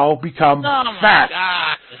now become fact.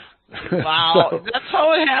 God. Wow, that's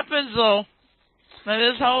how it happens, though. That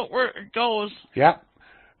is how it goes. Yeah.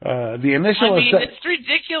 The initial... it's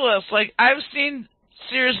ridiculous. Like, I've seen...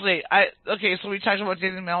 Seriously, so we talked about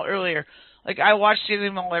Daily Mail earlier. Like, I watch Daily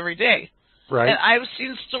Mail every day. Right. And I've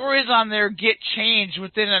seen stories on there get changed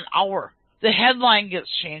within an hour. The headline gets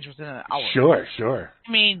changed within an hour. Sure.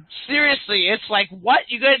 I mean, seriously, it's like, what?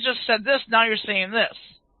 You guys just said this, now you're saying this.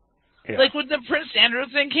 Yeah. Like, when the Prince Andrew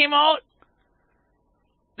thing came out,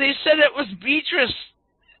 they said it was Beatrice,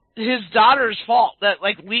 his daughter's fault, that,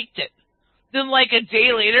 like, leaked it. Then, like, a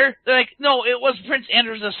day later, they're like, no, it was Prince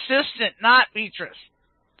Andrew's assistant, not Beatrice.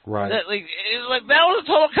 Right. That, like, it was like, that was a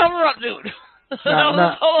total cover-up, dude. That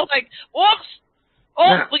was a total, like, whoops.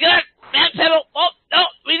 Oh, we got that pedal. Oh, no,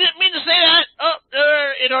 we didn't mean to say that. Oh,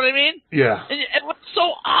 you know what I mean? Yeah. And it was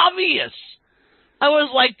so obvious. I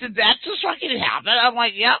was like, did that just fucking happen? I'm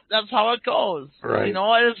like, yep, that's how it goes. Right. You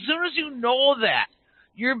know, and as soon as you know that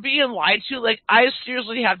you're being lied to, like, I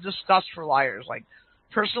seriously have disgust for liars. Like,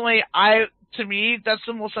 personally, to me, that's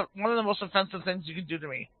one of the most offensive things you can do to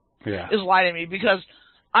me. Yeah. Is lie to me, because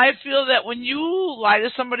I feel that when you lie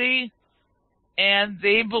to somebody and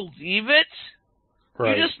they believe it,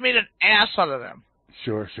 right. you just made an ass out of them.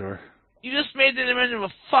 Sure. You just made them into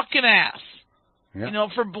a fucking ass. Yeah. You know,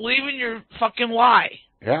 for believing your fucking lie.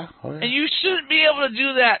 Yeah. Oh, yeah. And you shouldn't be able to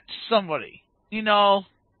do that to somebody. You know,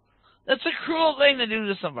 that's a cruel thing to do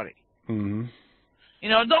to somebody. Mm-hmm. You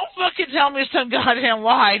know, don't fucking tell me some goddamn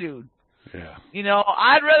lie, dude. Yeah. You know,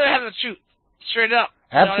 I'd rather have the truth, straight up.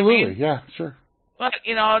 Absolutely. You know what I mean? Yeah. Sure. But,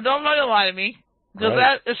 you know, don't fucking lie to me. Because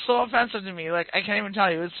right. that is so offensive to me. Like, I can't even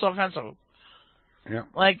tell you. It's so offensive. Yeah.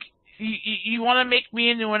 Like, you want to make me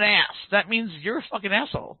into an ass. That means you're a fucking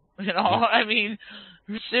asshole. You know, yeah. I mean,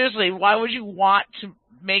 seriously, why would you want to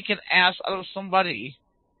make an ass out of somebody?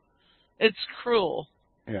 It's cruel.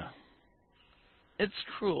 Yeah. It's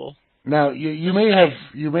cruel. Now, you may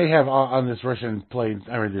have on this Russian plane,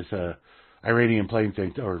 this Iranian plane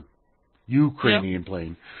thing, or Ukrainian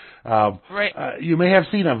plane, right. You may have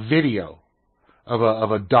seen a video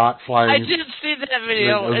of a dot flying. I did see that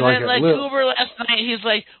video, and then Uber last night, he's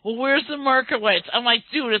like, "Well, where's the marker lights?" I'm like,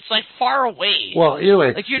 "Dude, it's like far away." Well,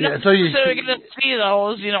 anyway, like you're not going to see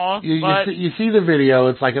those, you know. You see the video.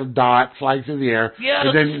 It's like a dot flying through the air,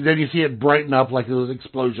 and then you see it brighten up like there was an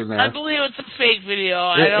explosion there. I believe it's a fake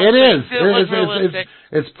video.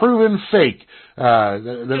 It's proven fake.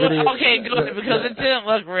 The video. Okay, good, because it didn't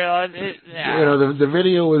look real. You know, the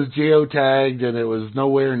video was geotagged, and it was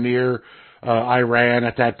nowhere near Iran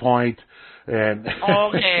at that point, and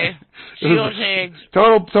okay, geotagged.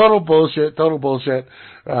 Total bullshit. Yeah,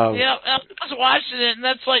 I was watching it, and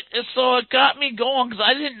that's like, so it got me going because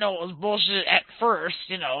I didn't know it was bullshit at first,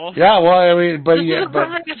 you know. Yeah, well, I mean, but this is a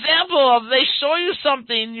perfect example of they show you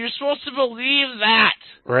something, you're supposed to believe that.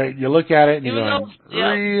 Right, you look at it and you go,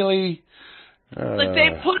 really. Like they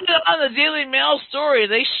put it on the Daily Mail story.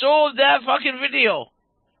 They showed that fucking video.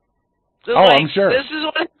 They're I'm sure. This is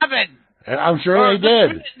what happened. I'm sure they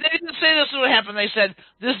did. They didn't say this is what happened. They said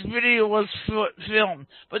this video was filmed.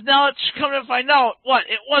 But now it's come to find out, what?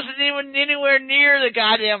 It wasn't even anywhere near the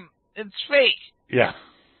goddamn... It's fake. Yeah.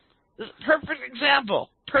 This is a perfect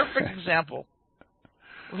example. Perfect example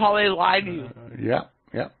of how they lie to you. Yeah.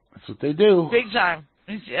 That's what they do. Big time.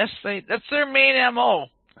 Yes, that's their main M.O.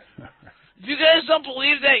 If you guys don't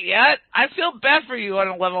believe that yet, I feel bad for you on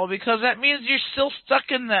a level, because that means you're still stuck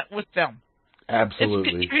in that with them.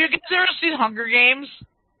 Absolutely. Have you guys ever seen Hunger Games?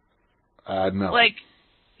 No. Like,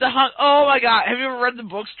 oh my god, have you ever read the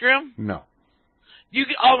books, Grim? No.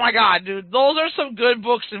 Oh my god, dude, those are some good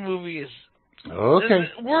books and movies. Okay.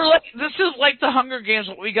 This is like the Hunger Games,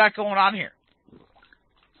 what we got going on here.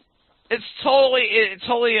 It totally is.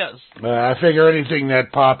 I figure anything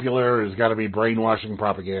that popular has got to be brainwashing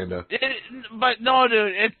propaganda. But no,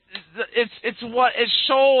 dude, it's what it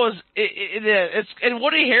shows. It is. And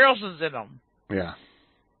Woody Harrelson's in them. Yeah.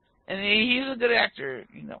 And he's a good actor,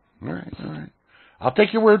 you know. All right. I'll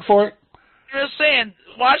take your word for it. I'm just saying,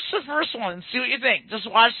 watch the first one and see what you think. Just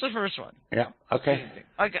watch the first one. Yeah. Okay.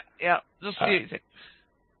 Just see what you think.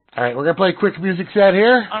 All right, we're gonna play a quick music set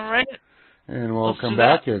here. All right. And we'll come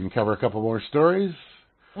back and cover a couple more stories.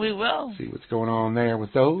 We will. See what's going on there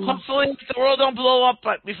with those. Hopefully the world don't blow up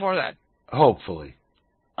before that. Hopefully.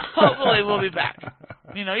 Hopefully we'll be back.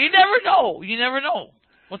 You know, you never know. You never know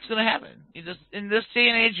what's going to happen. In this day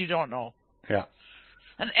and age, you don't know. Yeah.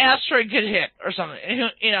 An asteroid could hit or something.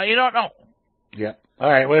 You know, you don't know. Yeah. All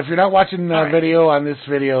right. Well, if you're not watching the video on this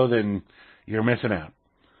video, then you're missing out.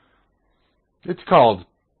 It's called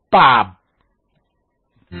Bob.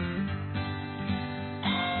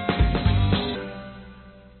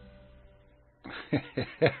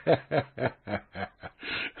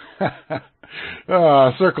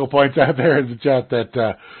 Circle points out there in the chat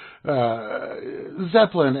that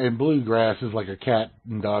Zeppelin and bluegrass is like a cat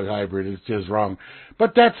and dog hybrid. It's just wrong.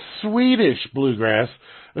 But that's Swedish bluegrass.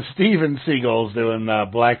 Steven Seagal's doing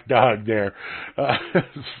Black Dog there.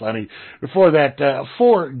 It's funny. Before that,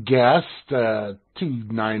 for guest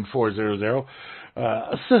 29400,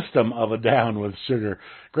 a System of a Down with Sugar.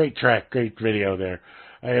 Great track, great video there.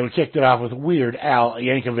 And we kicked it off with Weird Al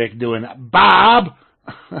Yankovic doing Bob.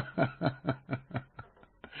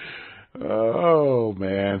 Oh,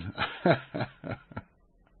 man.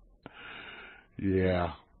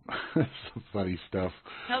 Yeah. Some funny stuff.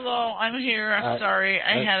 Hello, I'm here. I'm sorry.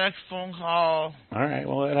 I had a phone call. All right.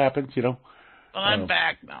 Well, it happens, you know. Well, I'm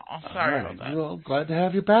back now. Sorry about that. Well, glad to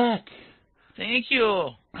have you back. Thank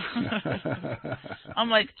you. I'm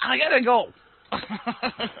like, I gotta go.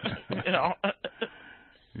 You know.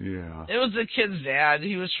 Yeah. It was the kid's dad.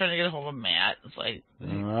 He was trying to get a hold of Matt. It's like,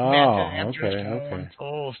 Oh, okay.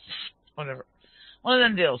 Oh, whatever. One of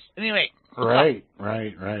them deals. Anyway. Right.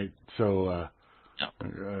 So,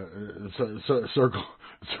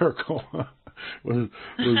 Circle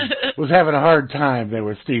was having a hard time there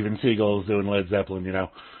with Steven Seagal's doing Led Zeppelin, you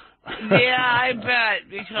know. Yeah, I bet,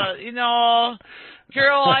 because, you know,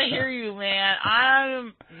 girl, I hear you, man.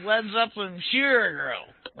 I'm Led Zeppelin pure, girl.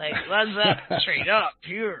 Like, Led Zeppelin straight up,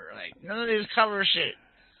 pure. Like, none of these cover shit.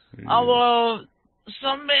 Yeah. Although,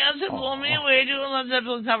 some bands have blown me away doing Led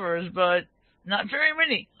Zeppelin covers, but not very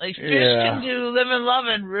many. Like, Fish can do Livin'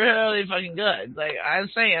 Lovin' really fucking good. Like, I'm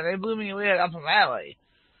saying, they blew me away up in Valley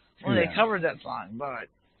when they covered that song. But,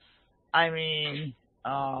 I mean,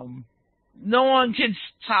 no one can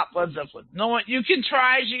top Led Zeppelin. No one. You can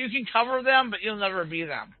try, you can cover them, but you'll never be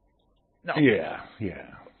them. No. Yeah.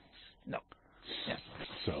 No. Yeah.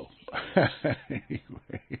 So,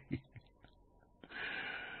 anyway.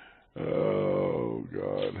 Oh,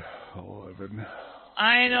 God. 11.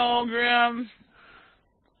 I know, Grim.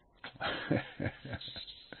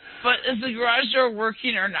 But is the garage door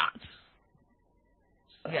working or not?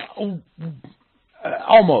 Yeah.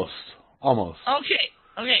 Almost. Okay.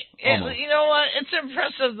 You know what? It's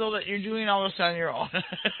impressive, though, that you're doing all this on your own.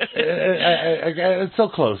 It's so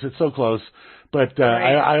close. But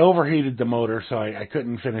right. I overheated the motor, so I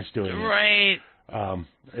couldn't finish doing it. Right.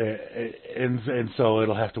 And so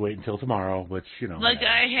it'll have to wait until tomorrow, which, you know. Like,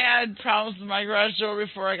 I had problems with my garage door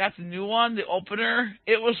before I got the new one, the opener.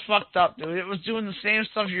 It was fucked up, dude. It was doing the same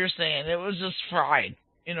stuff you're saying. It was just fried.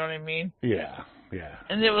 You know what I mean? Yeah.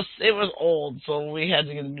 And it was old, so we had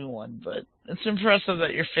to get a new one. But it's impressive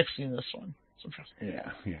that you're fixing this one. It's impressive.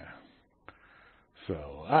 Yeah.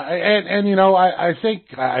 So, and you know, I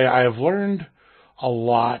think I've learned a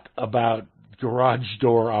lot about garage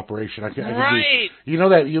door operation. Right. You know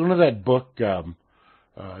that book, Zen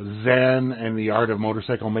and the Art of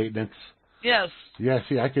Motorcycle Maintenance? Yes. Yeah,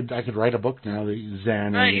 see, I could write a book now, the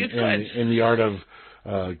Zen right, and the Art of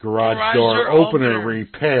garage door opener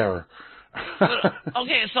repair.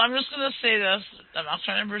 Okay, so I'm just going to say this. I'm not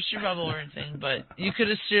trying to burst your bubble or anything, but you could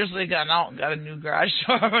have seriously gone out and got a new garage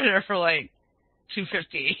door over there for like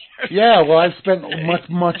 $250. Yeah, well, I've spent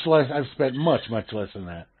much less. I've spent much less than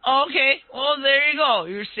that. Okay, well, there you go.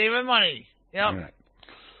 You're saving money. Yep. Right.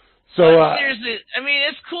 So, seriously, I mean,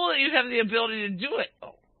 it's cool that you have the ability to do it,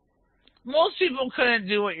 though. Most people couldn't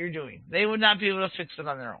do what you're doing. They would not be able to fix it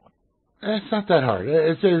on their own. It's not that hard. To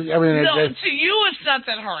you, it's not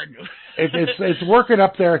that hard. It's working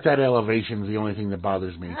up there at that elevation is the only thing that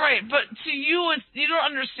bothers me. Right, but to you, you don't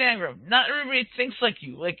understand, Grim. Not everybody thinks like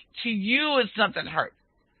you. Like, to you, it's not that hard.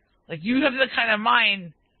 Like, you have the kind of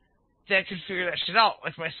mind that can figure that shit out,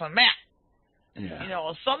 like my son Matt. Yeah. You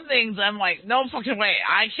know, some things I'm like, no fucking way,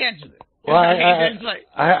 I can't do this. Well,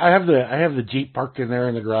 I have the Jeep parked in there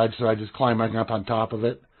in the garage, so I just climb up on top of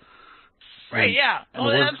it. Right, and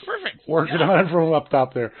that's perfect. Working on it from up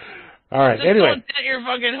top there. All right. Just anyway, don't dent your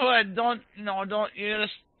fucking hood.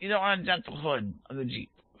 You don't want to dent the hood of the Jeep.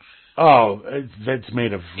 Oh, it's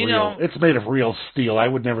made of real. It's made of real steel. I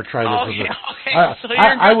would never try this with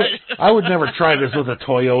I would never try this with a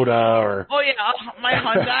Toyota or. Oh yeah, my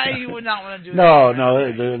Hyundai. You would not want to do that. No,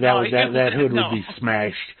 that hood would be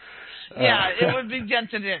smashed. Yeah, it would be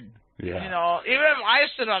dented in. Yeah. You know, even if I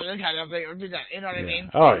stood on it, kind of thing, it would be done. You know what I mean?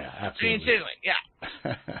 Oh yeah, absolutely. I mean, seriously,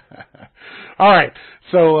 yeah. All right,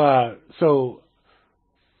 so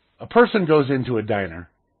a person goes into a diner.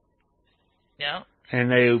 Yeah. And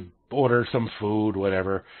they order some food,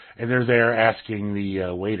 whatever, and they're there asking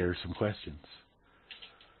the waiter some questions.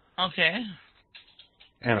 Okay.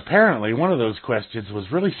 And apparently one of those questions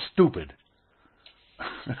was really stupid.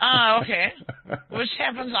 Okay. Which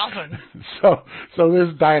happens often. So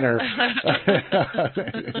this diner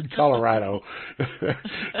in Colorado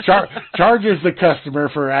charges the customer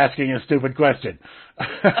for asking a stupid question.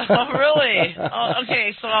 Oh, really? Oh,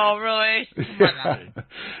 okay, so really?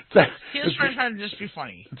 He's trying to just be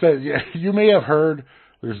funny. You may have heard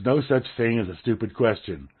there's no such thing as a stupid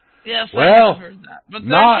question. Yes, well, I have heard that. But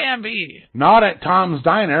there can be. Not at Tom's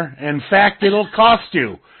Diner. In fact, it'll cost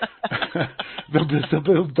you.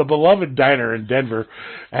 The beloved diner in Denver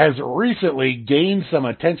has recently gained some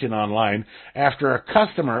attention online after a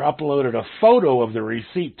customer uploaded a photo of the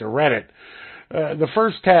receipt to Reddit. The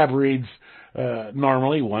first tab reads,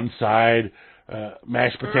 normally one side,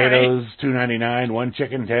 mashed potatoes, $2.99, one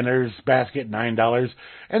chicken tenders, basket, $9,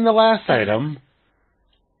 and the last item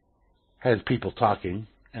has people talking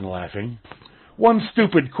and laughing. One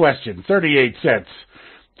stupid question, 38 cents.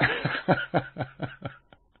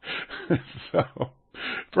 So,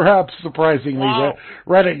 perhaps surprisingly, Wow.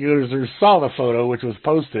 Reddit users saw the photo, which was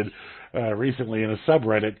posted recently in a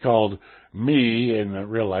subreddit called Me in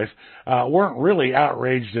real life, weren't really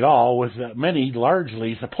outraged at all, with many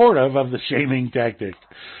largely supportive of the shaming tactic.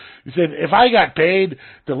 He said, if I got paid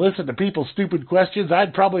to listen to people's stupid questions,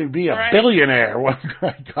 I'd probably be a billionaire. One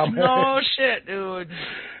guy commented. No shit, dude.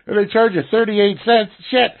 And they charge you 38 cents.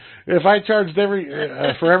 Shit, if I charged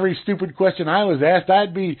for every stupid question I was asked,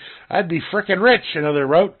 I'd be frickin' rich, another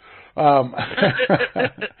wrote. One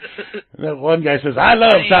guy says, I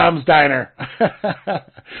love Tom's Diner.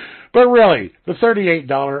 But really, the $38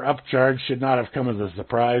 upcharge should not have come as a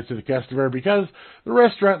surprise to the customer, because the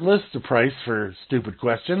restaurant lists the price for stupid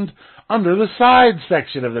questions under the side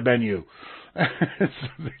section of the menu.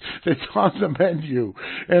 It's on the menu.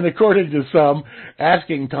 And according to some,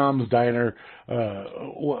 asking Tom's Diner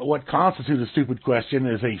what constitutes a stupid question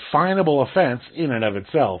is a finable offense in and of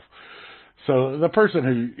itself. So the person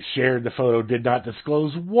who shared the photo did not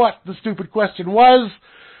disclose what the stupid question was,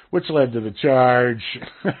 which led to the charge.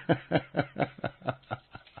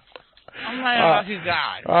 I'm not a lucky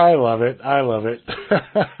guy. I love it. I love it.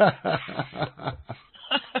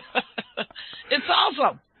 It's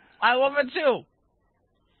awesome. I love it too.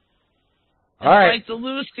 All right. Like the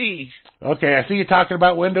Lucy. Okay, I see you talking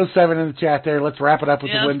about Windows 7 in the chat there. Let's wrap it up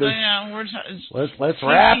with the Windows. Yeah, Let's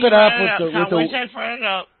wrap it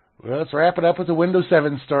up Let's wrap it up with the Windows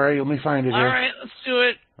 7 story. Let me find it here. All right, let's do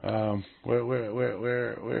it.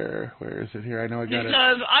 Where is it here? I know I got it.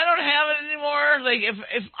 Because I don't have it anymore. Like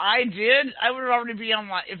if I did, I would already be on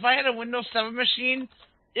my. If I had a Windows 7 machine,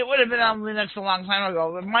 it would have been on Linux a long time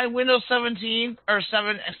ago. But my Windows 17 or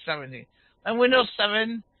 17, my Windows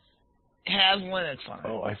 7 has Linux on it.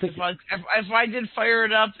 Oh, I think if I did fire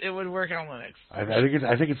it up, it would work on Linux. I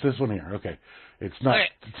think it's this one here. Okay, it's not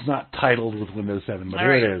It's not titled with Windows 7, but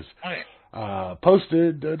here it is. Okay.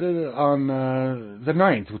 Posted on the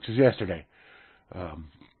 9th, which is yesterday.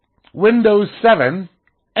 Windows 7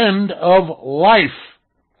 end of life.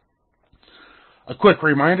 A quick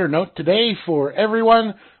reminder note today for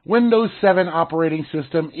everyone: Windows 7 operating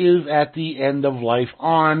system is at the end of life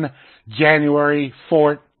on January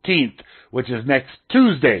 14th, which is next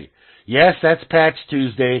Tuesday. Yes, that's Patch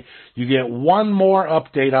Tuesday. You get one more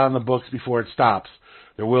update on the books before it stops.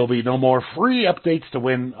 There will be no more free updates to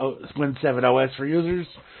Win 7 OS for users.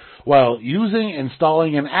 While using,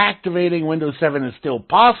 installing, and activating Windows 7 is still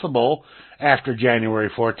possible after January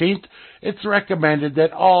 14th, it's recommended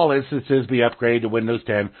that all instances be upgraded to Windows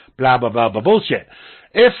 10, blah, blah, blah, blah, bullshit.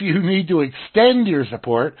 If you need to extend your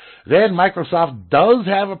support, then Microsoft does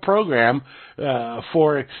have a program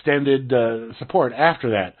for extended support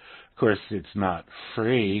after that. Of course, it's not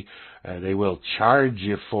free. They will charge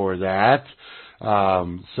you for that.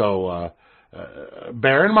 So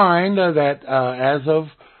bear in mind that as of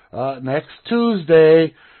next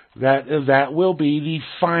Tuesday, that will be the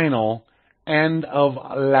final end of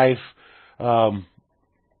life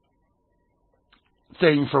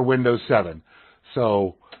thing for Windows 7.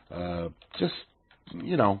 So just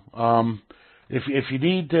if you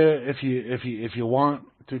need to, if you want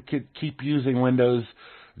to keep using Windows,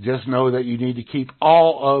 just know that you need to keep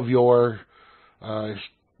all of your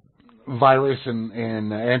virus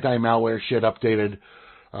and anti-malware shit updated.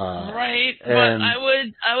 Right, but I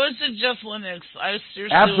would suggest Linux. I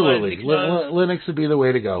seriously absolutely would, Linux would be the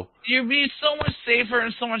way to go. You'd be so much safer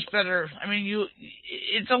and so much better. I mean,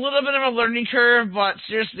 it's a little bit of a learning curve, but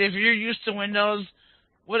seriously, if you're used to Windows,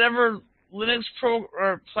 whatever Linux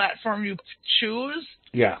platform you choose,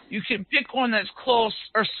 you can pick one that's close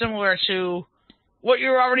or similar to what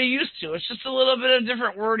you're already used to. It's just a little bit of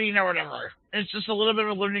different wording or whatever. It's just a little bit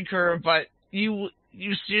of a learning curve, but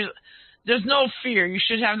there's no fear. You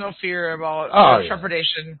should have no fear about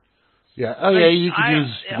trepidation. Yeah. Oh, yeah, you can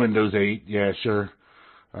use Windows 8. Yeah, sure.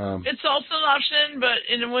 It's also an option, but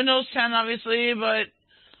in Windows 10, obviously, but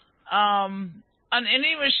on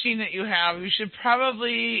any machine that you have, it's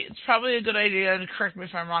probably a good idea, and correct me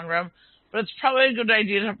if I'm wrong, Reb, but it's probably a good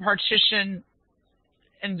idea to partition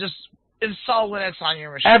and just install Linux on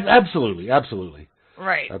your machine. Absolutely. Right. Absolutely.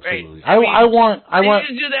 Right. I want. We need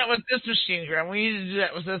to do that with this machine, Graham. We need to do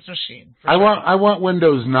that with this machine. I want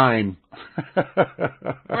Windows 9.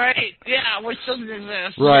 Right. Yeah, which doesn't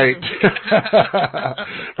exist. Right.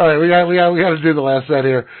 All right. We got to do the last set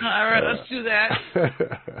here. All right. Let's do that.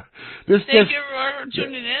 Thank you for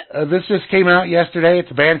tuning in. This just came out yesterday.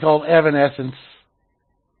 It's a band called Evanescence.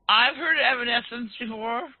 I've heard of Evanescence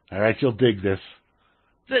before. All right. You'll dig this.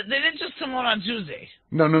 They didn't just come out on Tuesday.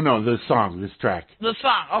 No, the song, this track. The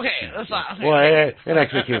song, okay, the song. Okay. Well, it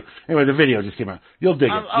actually came. Anyway, the video just came out. You'll dig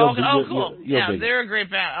it. Cool. You'll dig they're a great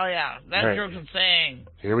band. Oh, yeah. That right. girl can sing.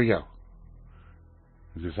 Here we go.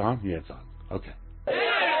 Is this on? Yeah, it's on. Okay.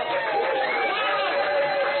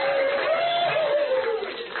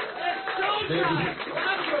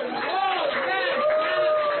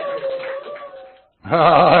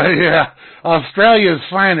 Oh, yeah. Australia's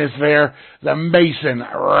finest there, the Mason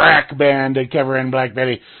Rack Band covering Black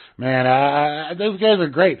Betty. Man, those guys are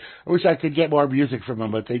great. I wish I could get more music from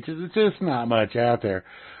them, but it's just not much out there.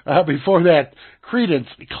 Before that, Creedence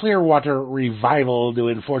Clearwater Revival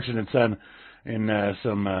doing Fortunate Son in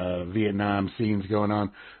some Vietnam scenes going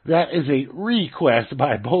on. That is a request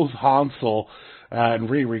by both Hansel and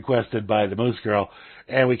re-requested by the Moosegurl.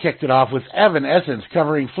 And we kicked it off with Evanescence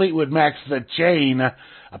covering Fleetwood Mac's The Chain.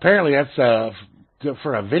 Apparently that's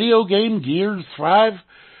for a video game, Gears 5.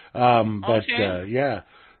 Yeah.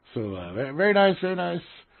 So very nice, very nice.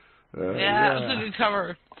 Yeah, it's a good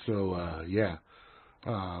cover. So, yeah.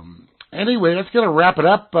 Anyway, that's going to wrap it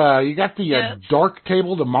up. You got the Dork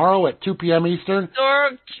Table tomorrow at 2 p.m. Eastern.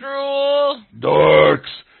 Dork Drool.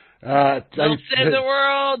 Dorks. Don't save the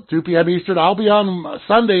world. 2 p.m. Eastern. I'll be on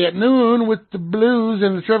Sunday at noon with the blues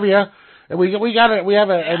and the trivia. And we have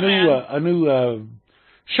a new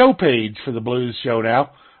show page for the blues show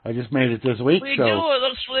now. I just made it this week. We do. It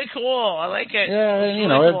looks really cool. I like it. Yeah, you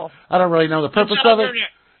know, cool. I don't really know the purpose of it.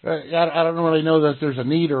 I don't really know that there's a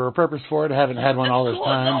need or a purpose for it. I haven't had one all this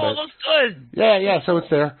time. No, but it looks good. Yeah, so it's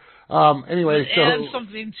there. Anyway, so add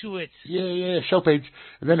something to it. Yeah, show page.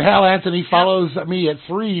 And then Hal Anthony follows me at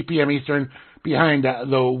 3 p.m. Eastern behind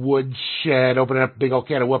the woodshed, opening up a big old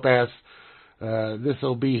can of whoop ass. This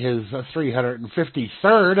will be his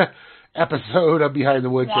 353rd episode of Behind the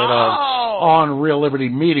Woodshed on Real Liberty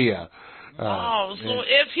Media. Wow! So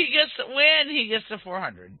if he gets to win, he gets to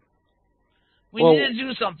 400. We need to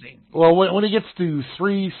do something. Well, when he gets to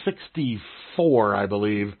 364, I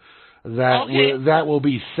believe. That will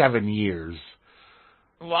be 7 years.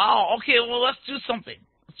 Wow. Okay. Well, let's do something.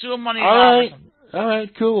 Let's do a money. All right.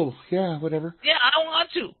 Cool. Yeah. Whatever. Yeah, I want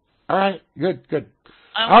to. All right. Good.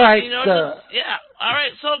 All right. Yeah. All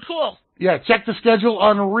right. So cool. Yeah. Check the schedule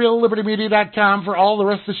on RealLibertyMedia.com for all the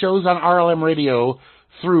rest of the shows on RLM Radio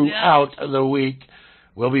throughout the week.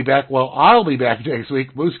 We'll be back. Well, I'll be back next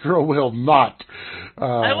week. Moosegurl will not.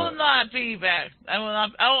 I will not be back. I will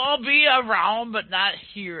not. I'll be around, but not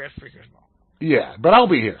here at Freeker's Mall. Yeah, but I'll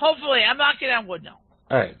be here. Hopefully, I'm knocking on wood now.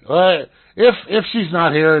 All right. Well, if she's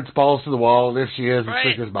not here, it's balls to the wall. If she is, it's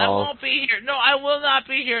Freeker's Mall. I won't be here. No, I will not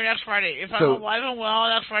be here next Friday. If I'm alive and well,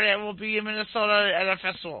 next Friday I will be in Minnesota at a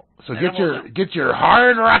festival. So get your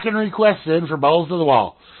hard rockin' requests in for balls to the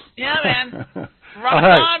wall. Yeah, man. Rock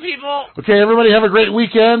on, people. Okay, everybody have a great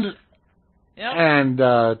weekend. Yep. And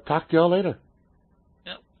talk to y'all later.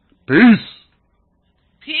 Yep. Peace.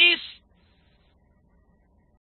 Peace.